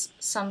panels,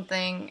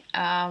 something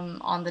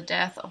on the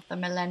death of the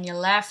millennial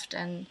left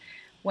and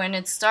when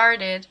it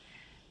started.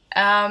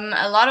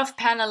 A lot of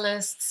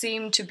panelists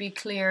seem to be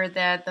clear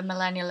that the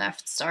millennial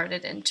left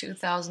started in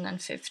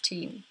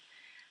 2015.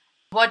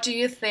 What do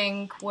you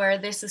think where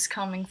this is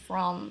coming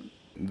from?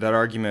 That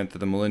argument that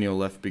the millennial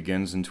left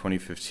begins in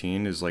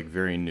 2015 is like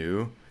very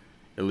new,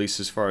 at least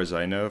as far as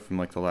I know, from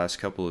like the last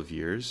couple of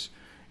years.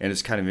 And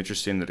it's kind of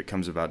interesting that it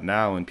comes about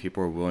now and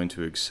people are willing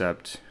to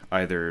accept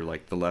either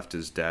like the left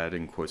is dead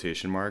in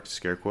quotation marks,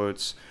 scare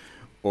quotes,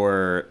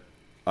 or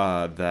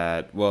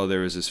that, well, there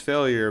was this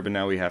failure, but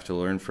now we have to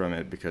learn from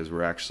it because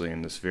we're actually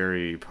in this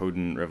very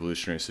potent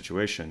revolutionary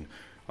situation,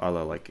 a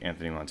la like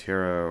Anthony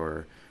Monteiro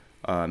or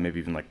maybe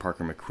even like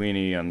Parker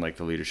McQueenie on like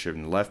the leadership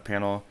in the left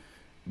panel.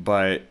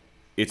 But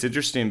it's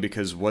interesting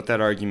because what that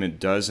argument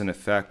does in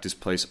effect is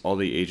place all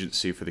the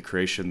agency for the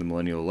creation of the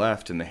millennial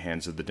left in the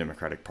hands of the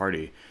Democratic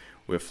Party,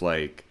 with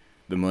like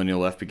the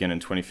millennial left began in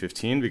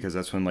 2015 because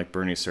that's when like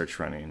Bernie starts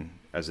running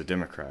as a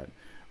Democrat,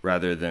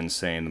 rather than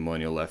saying the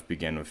millennial left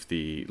began with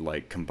the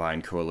like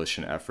combined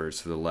coalition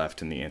efforts of the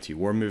left and the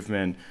anti-war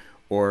movement,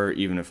 or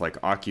even if like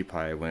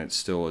Occupy when it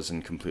still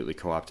isn't completely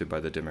co-opted by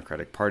the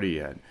Democratic Party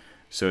yet.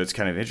 So it's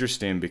kind of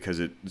interesting because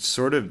it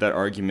sort of, that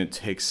argument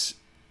takes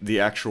the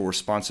actual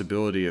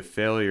responsibility of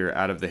failure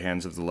out of the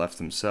hands of the left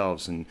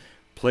themselves and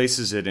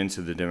places it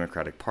into the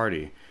Democratic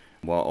Party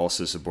while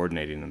also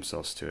subordinating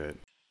themselves to it.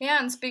 Yeah,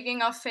 and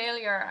speaking of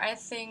failure, I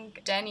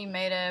think Danny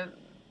made a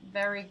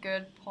very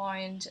good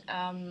point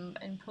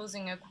in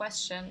posing a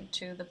question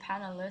to the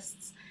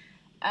panelists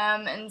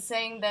and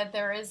saying that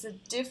there is a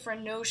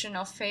different notion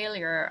of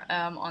failure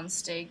on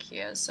stake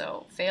here.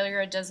 So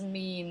failure doesn't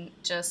mean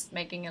just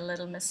making a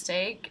little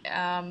mistake,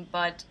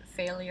 but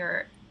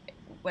failure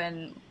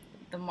when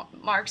the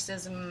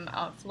Marxism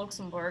of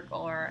Luxemburg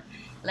or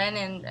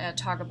Lenin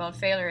talk about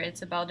failure,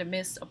 it's about a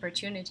missed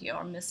opportunity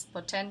or missed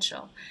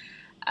potential.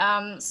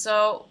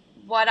 So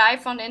what I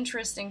found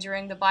interesting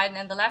during the Biden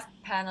and the left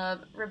panel,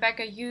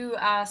 Rebecca, you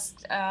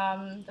asked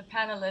the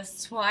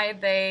panelists why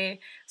they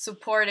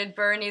supported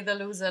Bernie the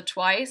loser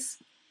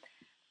twice.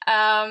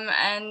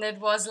 And it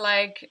was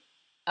like,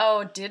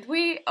 oh, did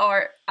we?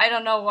 Or I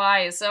don't know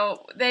why.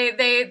 So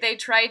they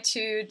tried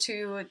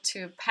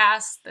to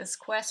pass this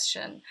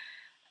question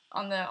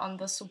on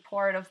the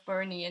support of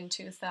Bernie in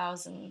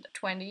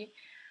 2020.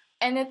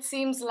 And it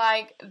seems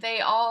like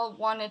they all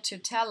wanted to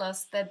tell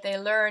us that they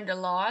learned a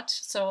lot.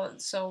 So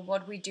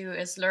what we do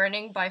is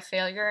learning by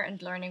failure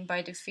and learning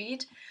by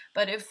defeat.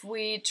 But if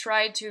we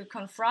try to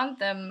confront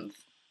them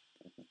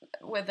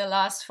with the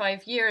last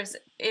 5 years,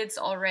 it's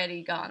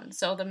already gone.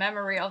 So the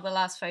memory of the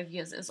last 5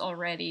 years is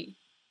already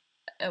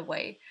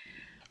away.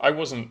 I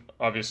wasn't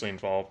obviously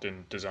involved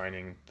in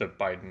designing the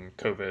Biden,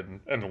 COVID,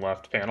 and the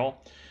left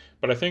panel,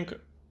 but I think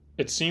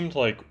it seemed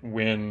like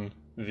when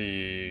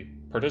the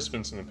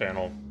participants in the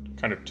panel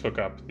kind of took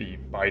up the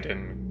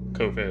Biden,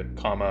 COVID,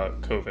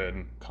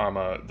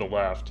 the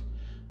left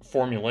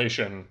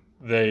formulation,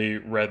 they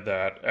read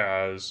that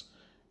as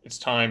it's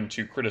time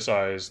to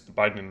criticize the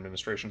Biden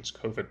administration's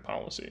COVID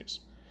policies.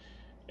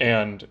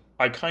 And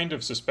I kind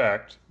of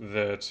suspect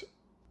that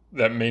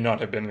that may not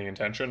have been the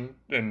intention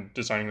in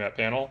designing that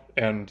panel.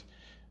 And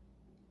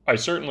I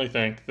certainly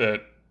think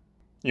that,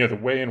 the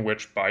way in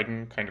which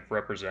Biden kind of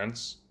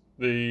represents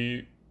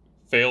the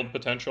failed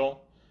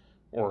potential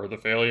or the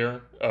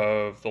failure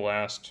of the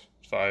last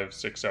 5,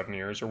 6, 7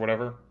 years or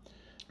whatever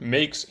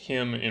makes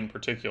him in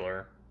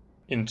particular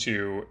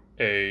into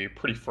a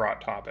pretty fraught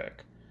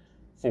topic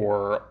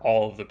for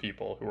all of the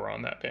people who are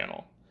on that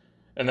panel.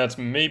 And that's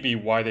maybe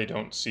why they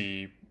don't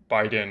see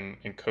Biden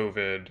and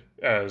COVID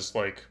as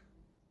like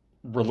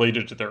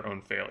related to their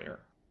own failure.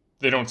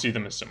 They don't see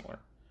them as similar.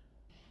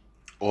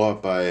 Or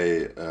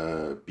by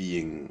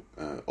being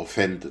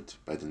offended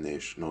by the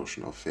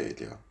notion of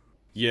failure.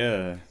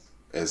 Yeah.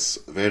 As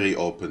very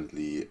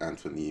openly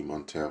Anthony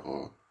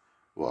Montero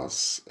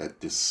was at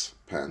this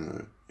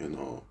panel,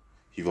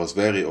 He was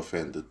very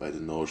offended by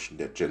the notion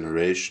that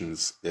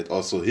that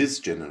also his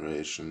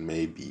generation,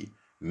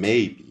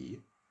 maybe,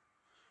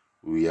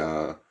 we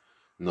are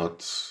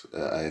not,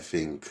 I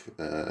think,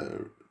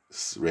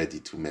 ready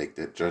to make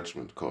that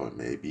judgment call,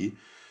 maybe.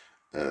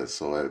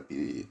 So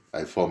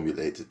I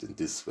formulate it in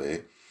this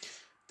way,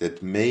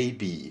 that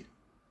maybe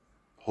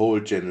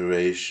whole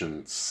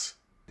generations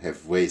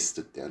have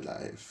wasted their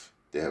life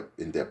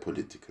in their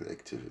political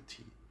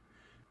activity.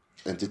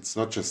 And it's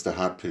not just a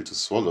hard pill to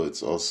swallow,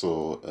 it's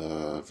also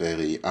a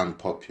very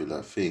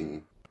unpopular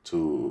thing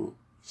to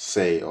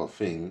say or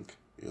think.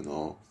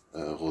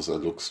 Rosa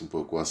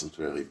Luxemburg wasn't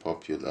very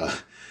popular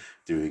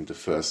during the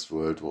First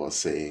World War,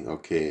 saying,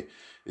 okay,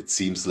 it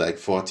seems like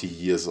 40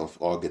 years of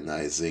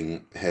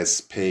organizing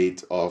has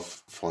paid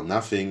off for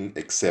nothing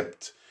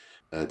except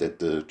that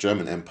the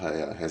German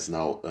Empire has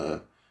now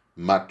a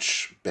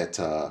much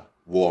better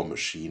war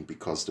machine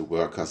because the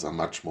workers are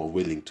much more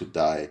willing to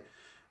die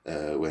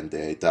when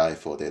they die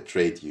for their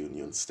trade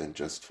unions than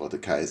just for the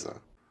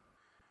Kaiser.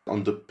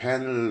 On the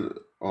panel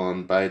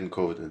on Biden,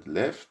 COVID and the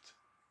left,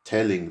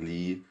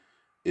 tellingly,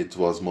 it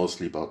was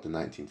mostly about the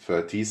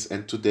 1930s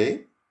and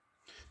today.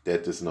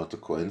 That is not a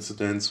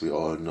coincidence. We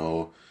all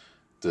know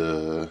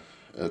the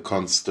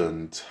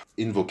constant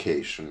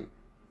invocation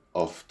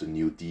of the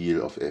New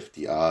Deal, of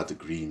FDR, the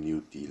Green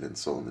New Deal, and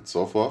so on and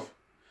so forth.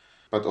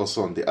 But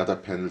also on the other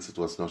panels, it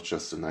was not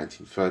just the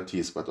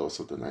 1930s, but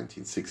also the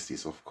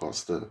 1960s, of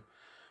course, the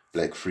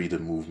Black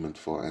Freedom Movement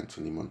for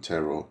Anthony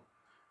Montero.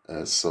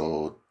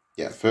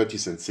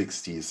 30s and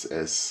 60s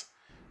as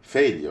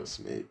failures,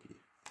 maybe,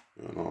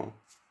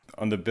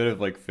 On the bit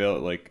of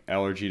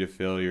allergy to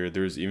failure,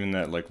 there's even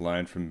that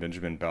line from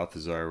Benjamin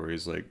Balthazar where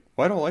he's like,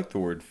 well, I don't like the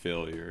word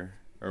failure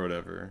or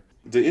whatever.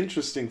 The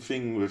interesting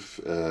thing with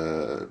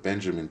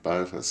Benjamin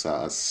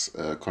Balthazar's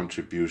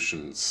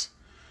contributions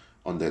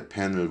on that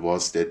panel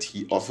was that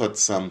he offered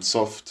some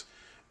soft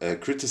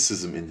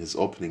criticism in his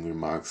opening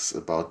remarks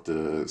about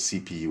the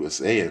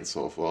CPUSA and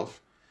so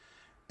forth.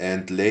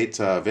 And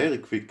later, very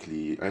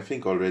quickly, I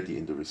think already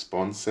in the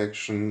response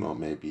section, or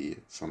maybe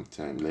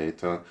sometime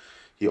later,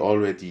 he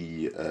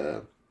already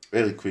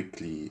very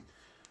quickly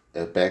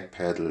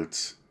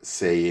backpedaled,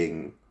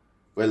 saying,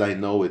 well, I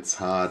know it's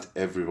hard,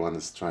 everyone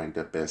is trying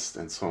their best,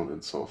 and so on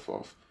and so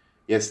forth.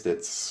 Yes,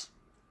 that's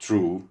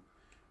true,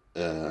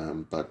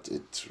 but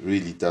it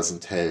really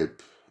doesn't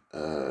help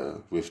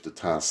with the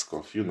task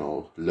of,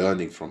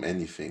 learning from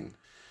anything.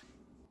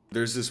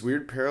 There's this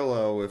weird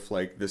parallel with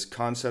this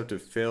concept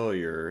of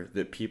failure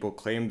that people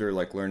claim they're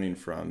learning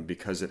from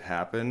because it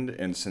happened,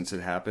 and since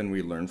it happened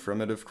we learn from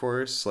it, of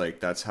course.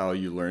 That's how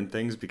you learn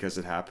things, because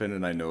it happened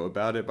and I know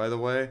about it, by the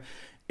way.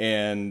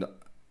 And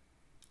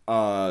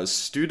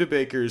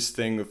Studebaker's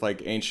thing with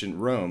ancient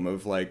Rome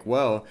of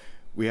well,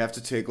 we have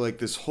to take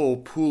this whole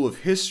pool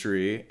of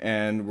history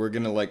and we're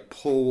gonna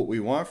pull what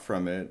we want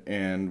from it,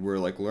 and we're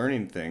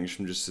learning things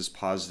from just this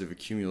positive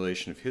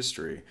accumulation of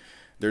history.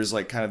 There's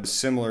kind of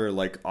similar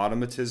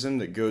automatism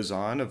that goes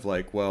on of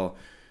what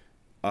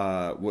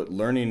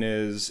learning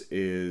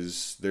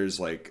is there's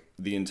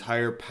the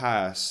entire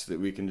past that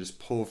we can just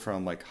pull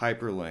from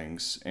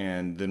hyperlinks,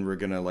 and then we're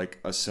gonna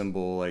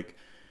assemble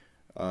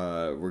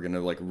we're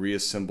gonna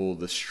reassemble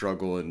the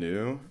struggle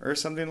anew or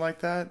something like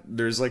that.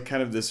 There's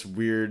kind of this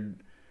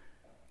weird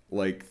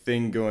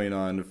thing going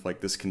on of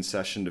this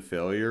concession to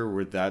failure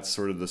where that's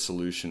sort of the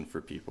solution for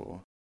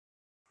people.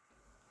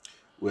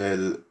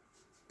 Well,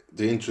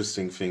 the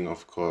interesting thing,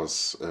 of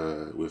course,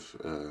 with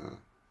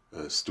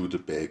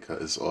Studebaker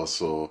is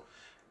also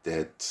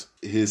that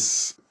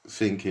his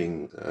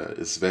thinking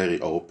is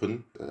very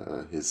open.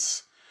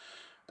 His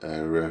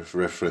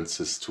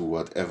references to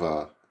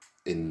whatever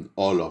in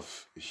all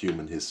of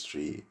human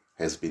history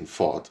has been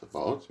thought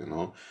about,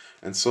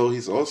 And so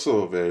he's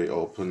also very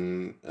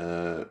open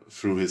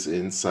through his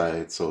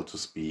insight, so to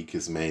speak,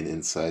 his main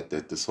insight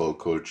that this whole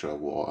culture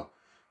war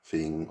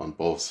thing on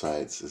both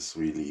sides is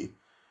really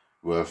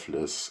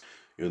worthless.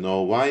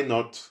 Why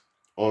not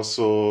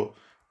also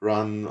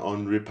run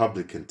on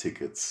Republican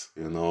tickets,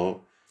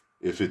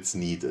 if it's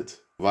needed?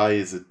 Why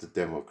is it the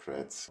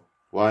Democrats?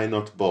 Why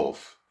not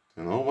both?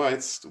 Why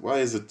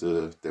is it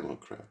the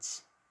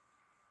Democrats?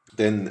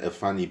 Then a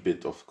funny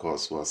bit, of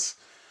course, was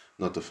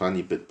not a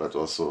funny bit, but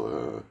also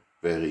a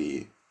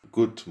very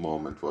good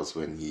moment was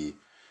when he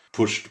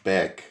pushed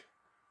back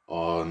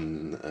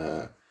on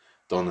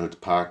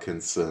Donald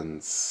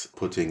Parkinson's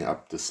putting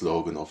up the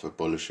slogan of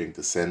abolishing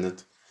the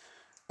Senate,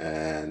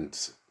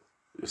 and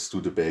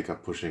Studebaker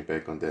pushing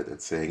back on that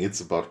and saying it's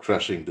about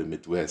crushing the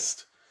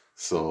Midwest.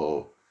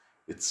 So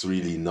it's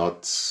really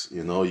not,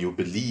 you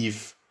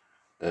believe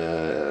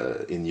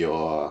in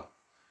your,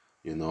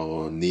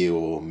 neo-McNair,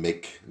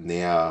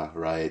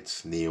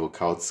 right,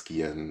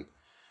 neo-Kautskian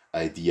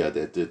idea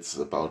that it's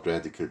about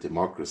radical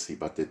democracy,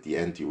 but at the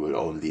end you will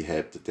only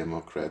help the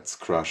Democrats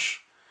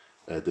crush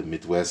the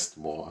Midwest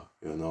more,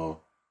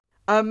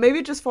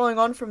 Maybe just following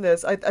on from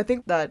this, I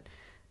think that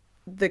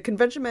the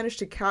convention managed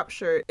to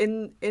capture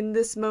in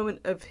this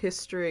moment of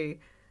history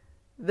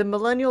the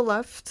millennial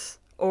left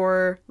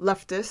or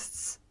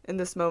leftists in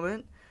this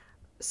moment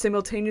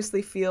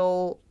simultaneously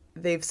feel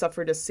they've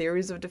suffered a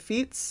series of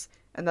defeats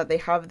and that they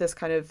have this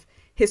kind of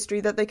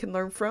history that they can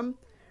learn from,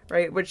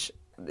 right? Which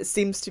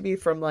seems to be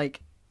from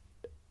like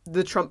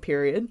the Trump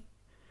period,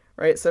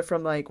 right? So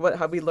from like, what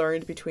have we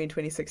learned between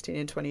 2016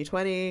 and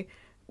 2020?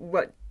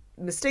 What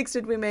mistakes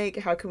did we make?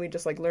 How can we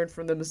just like learn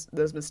from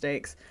those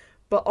mistakes?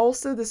 But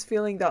also this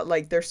feeling that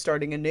like they're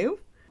starting anew.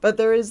 But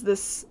there is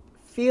this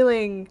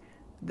feeling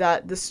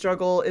that the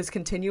struggle is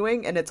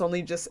continuing and it's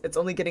only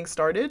getting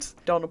started.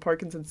 Donald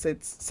Parkinson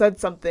said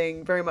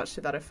something very much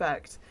to that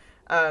effect.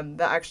 That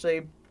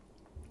actually,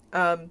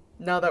 now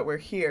that we're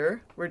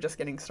here, we're just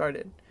getting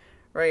started,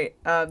 right?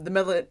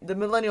 The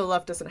millennial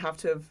left doesn't have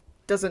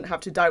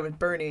to die with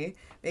Bernie.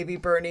 Maybe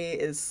Bernie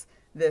is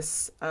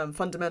this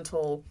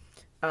fundamental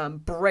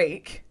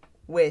break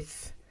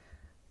with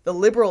the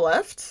liberal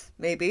left,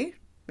 maybe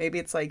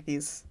it's like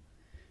these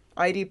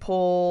ID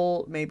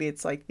poll, maybe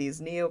it's like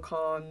these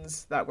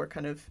neocons that were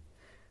kind of,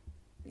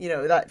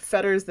 that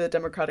fetters the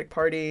Democratic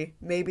Party.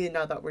 Maybe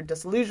now that we're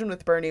disillusioned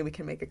with Bernie, we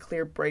can make a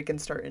clear break and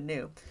start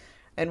anew.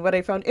 And what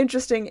I found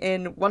interesting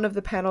in one of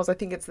the panels, I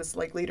think it's this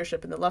like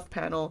leadership in the left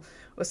panel,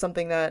 was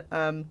something that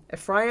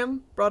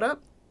Ephraim brought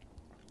up.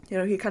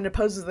 He kind of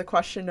poses the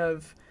question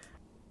of,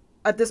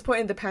 at this point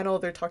in the panel,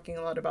 they're talking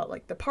a lot about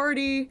like the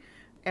party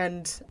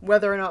and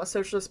whether or not a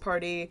socialist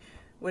party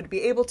would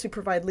be able to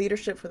provide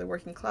leadership for the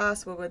working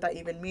class. What would that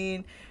even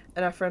mean?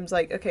 And Ephraim's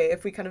like, okay,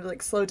 if we kind of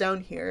like slow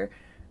down here,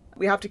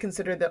 we have to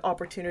consider the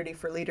opportunity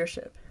for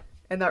leadership.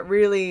 And that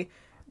really,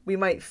 we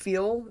might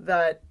feel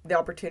that the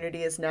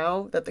opportunity is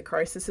now, that the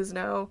crisis is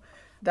now,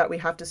 that we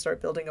have to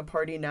start building a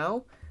party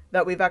now,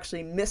 that we've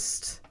actually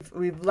missed,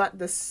 we've let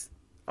this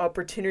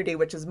opportunity,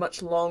 which is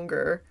much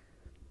longer,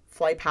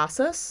 fly past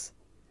us.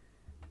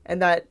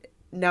 And that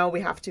now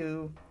we have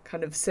to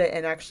kind of sit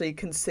and actually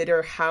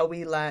consider how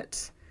we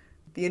let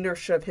the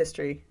inertia of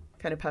history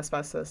kind of pass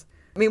past us.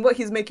 I mean, what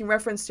he's making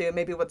reference to, and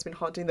maybe what's been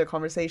haunting the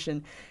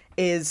conversation,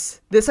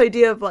 is this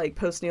idea of like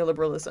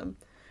post-neoliberalism.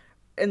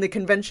 In the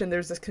convention,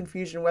 there's this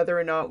confusion whether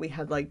or not we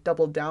had like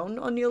doubled down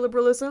on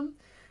neoliberalism,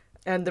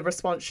 and the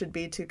response should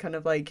be to kind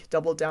of like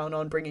double down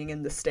on bringing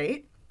in the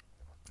state.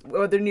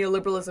 Whether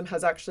neoliberalism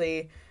has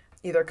actually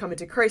either come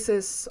into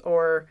crisis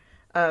or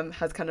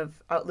has kind of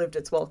outlived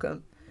its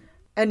welcome.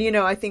 And,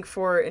 I think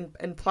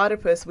in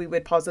Platypus, we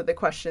would posit the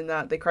question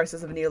that the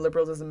crisis of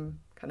neoliberalism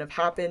kind of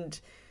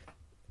happened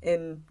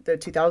in the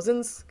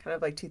 2000s, kind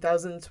of like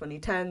 2000s,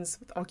 2010s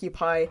with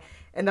Occupy,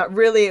 and that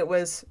really it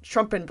was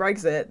Trump and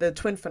Brexit, the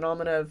twin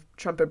phenomena of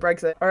Trump and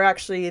Brexit, are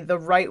actually the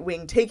right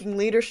wing taking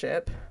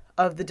leadership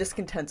of the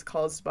discontents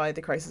caused by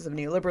the crisis of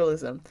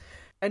neoliberalism.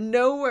 And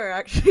nowhere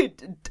actually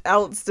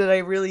else did I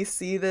really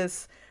see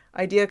this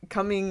idea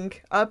coming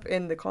up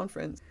in the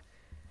conference.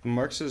 The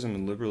Marxism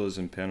and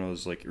liberalism panel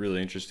is like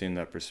really interesting in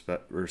that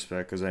respect,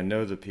 because I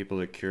know the people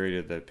that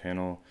curated that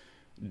panel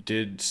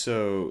did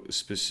so.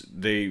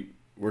 They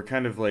were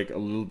kind of like a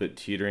little bit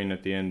teetering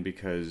at the end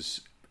because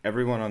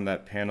everyone on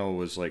that panel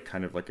was like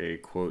kind of like a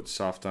quote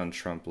soft on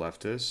Trump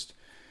leftist.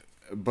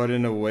 But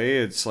in a way,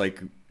 it's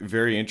like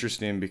very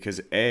interesting because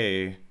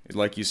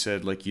like you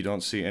said, like you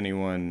don't see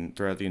anyone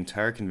throughout the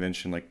entire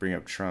convention like bring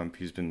up Trump.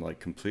 He's been like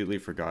completely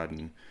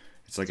forgotten.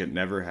 It's like it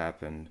never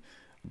happened.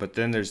 But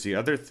then there's the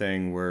other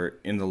thing where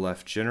in the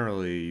left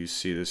generally you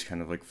see this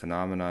kind of like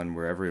phenomenon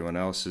where everyone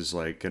else is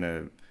like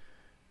gonna,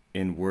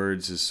 in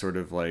words, is sort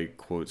of like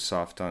quote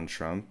soft on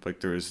Trump.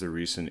 Like there was the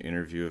recent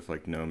interview of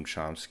like Noam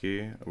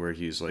Chomsky where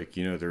he's like,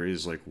 there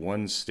is like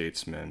one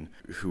statesman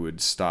who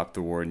would stop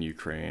the war in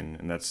Ukraine,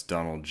 and that's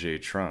Donald J.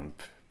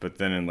 Trump. But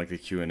then in like the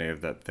Q&A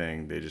of that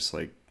thing, they just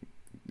like,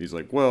 he's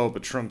like, well,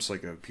 but Trump's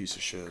like a piece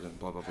of shit and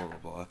blah blah blah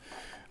blah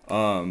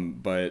blah.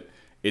 But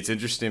it's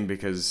interesting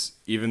because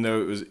even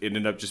though it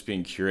ended up just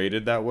being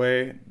curated that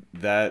way,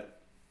 that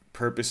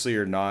purposely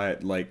or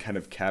not, like kind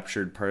of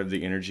captured part of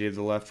the energy of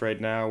the left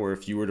right now, where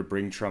if you were to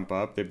bring Trump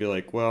up, they'd be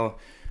like, well,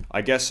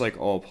 I guess like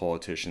all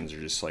politicians are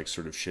just like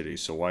sort of shitty,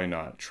 so why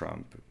not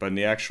Trump? But in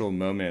the actual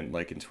moment,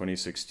 like in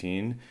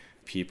 2016,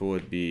 people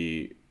would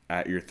be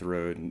at your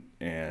throat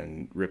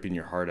and ripping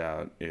your heart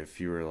out if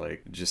you were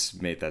like,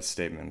 just made that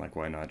statement, like,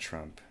 why not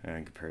Trump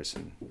in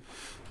comparison?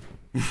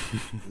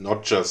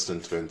 Not just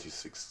in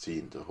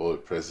 2016, the whole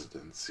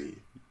presidency,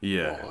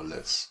 yeah, more or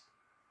less,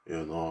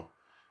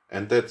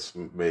 And that's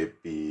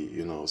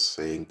maybe,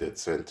 saying that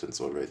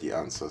sentence already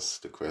answers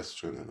the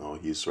question.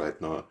 He's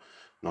right now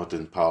not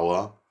in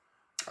power.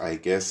 I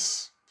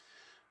guess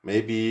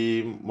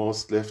maybe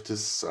most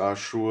leftists are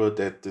sure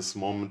that this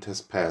moment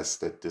has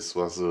passed, that this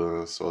was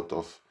a sort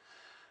of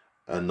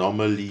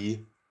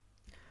anomaly.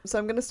 So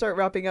I'm going to start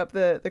wrapping up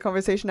the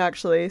conversation,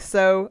 actually.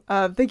 So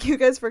thank you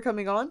guys for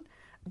coming on.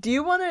 Do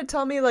you want to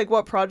tell me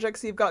what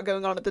projects you've got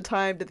going on at the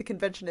time? Did the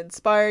convention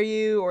inspire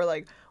you, or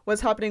what's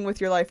happening with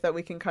your life that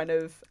we can kind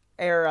of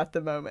air at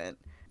the moment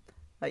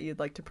that you'd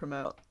like to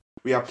promote?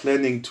 We are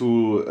planning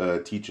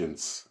 2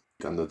 teach-ins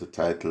under the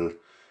title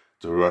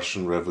The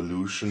Russian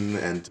Revolution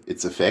and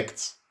Its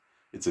Effects,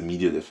 its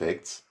immediate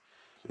effects.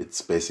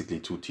 It's basically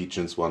 2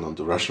 teach-ins, one on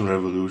the Russian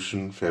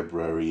Revolution,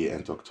 February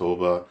and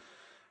October,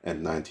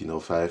 and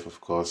 1905,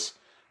 of course,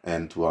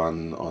 and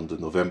one on the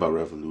November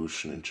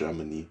Revolution in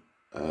Germany,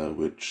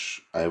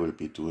 which I will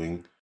be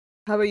doing.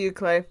 How about you,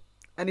 Clay?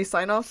 Any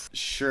sign-offs?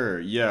 Sure,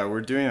 yeah,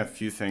 we're doing a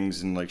few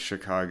things in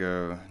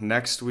Chicago.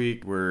 Next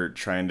week, we're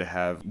trying to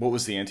have, what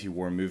was the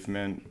anti-war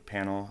movement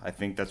panel? I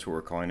think that's what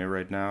we're calling it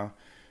right now,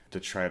 to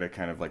try to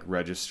kind of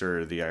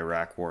register the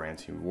Iraq war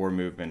anti-war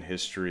movement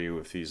history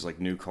with these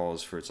new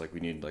calls for,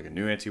 we need a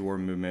new anti-war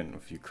movement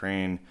with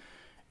Ukraine.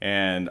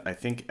 And I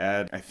think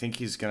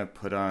he's going to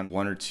put on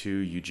 1 or 2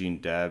 Eugene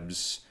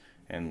Debs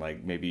and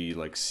maybe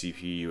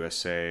CP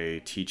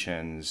USA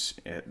teach-ins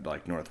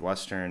at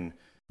Northwestern.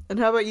 And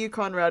how about you,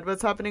 Conrad?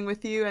 What's happening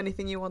with you?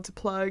 Anything you want to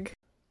plug?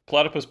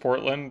 Platypus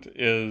Portland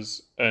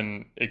is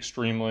an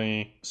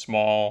extremely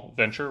small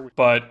venture,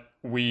 but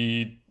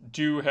we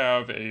do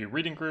have a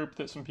reading group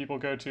that some people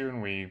go to, and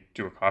we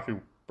do a coffee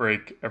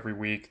break every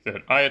week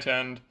that I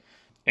attend.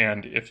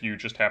 And if you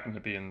just happen to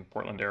be in the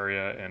Portland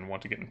area and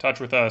want to get in touch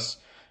with us,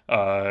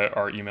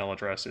 our email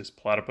address is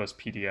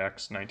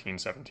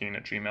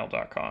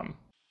platypuspdx1917@gmail.com.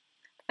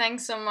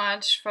 Thanks so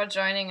much for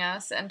joining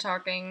us and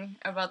talking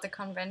about the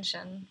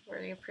convention.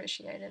 Really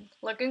appreciate it.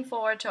 Looking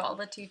forward to all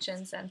the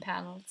teach-ins and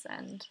panels.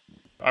 And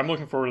I'm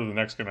looking forward to the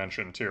next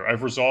convention too.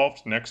 I've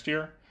resolved next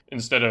year,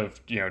 instead of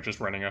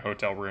just renting a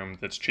hotel room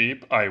that's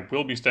cheap, I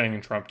will be staying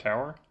in Trump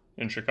Tower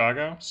in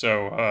Chicago.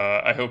 So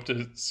I hope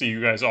to see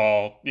you guys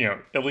all,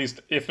 at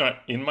least if not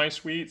in my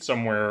suite,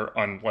 somewhere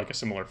on a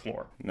similar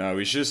floor. No,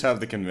 we should just have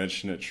the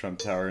convention at Trump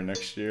Tower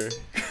next year.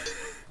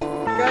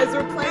 Guys,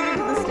 we're playing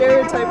into the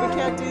stereotype. We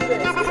can't do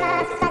this.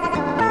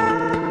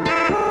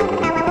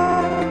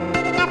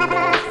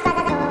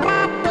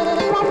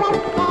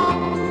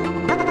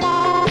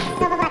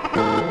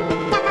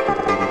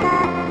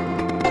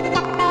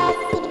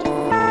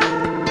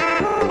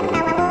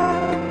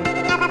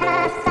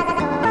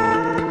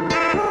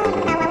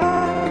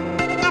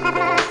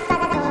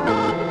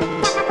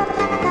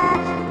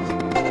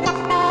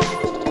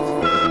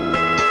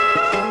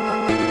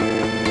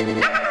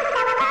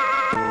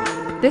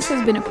 This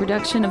has been a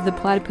production of the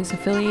Platypus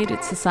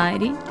Affiliated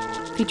Society,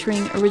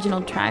 featuring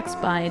original tracks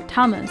by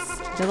Thomas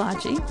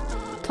Delagi.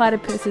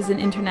 Platypus is an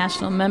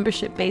international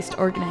membership-based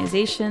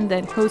organization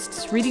that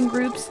hosts reading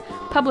groups,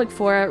 public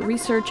fora,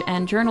 research,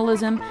 and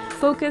journalism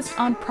focused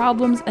on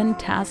problems and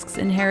tasks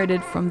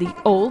inherited from the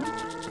old,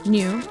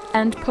 new,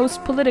 and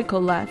post-political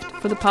left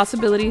for the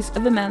possibilities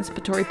of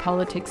emancipatory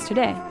politics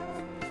today.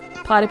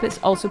 Platypus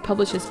also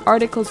publishes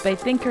articles by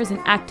thinkers and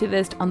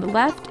activists on the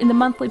left in the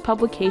monthly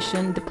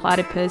publication The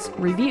Platypus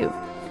Review.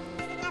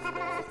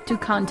 To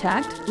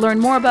contact, learn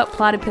more about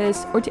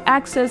Platypus, or to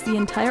access the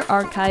entire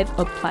archive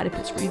of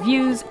Platypus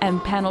reviews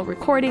and panel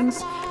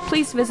recordings,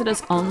 please visit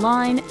us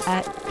online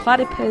at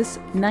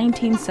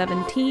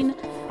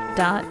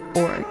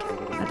platypus1917.org.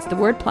 That's the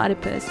word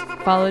platypus,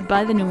 followed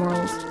by the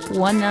numerals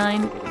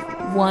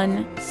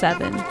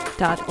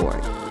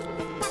 1917.org.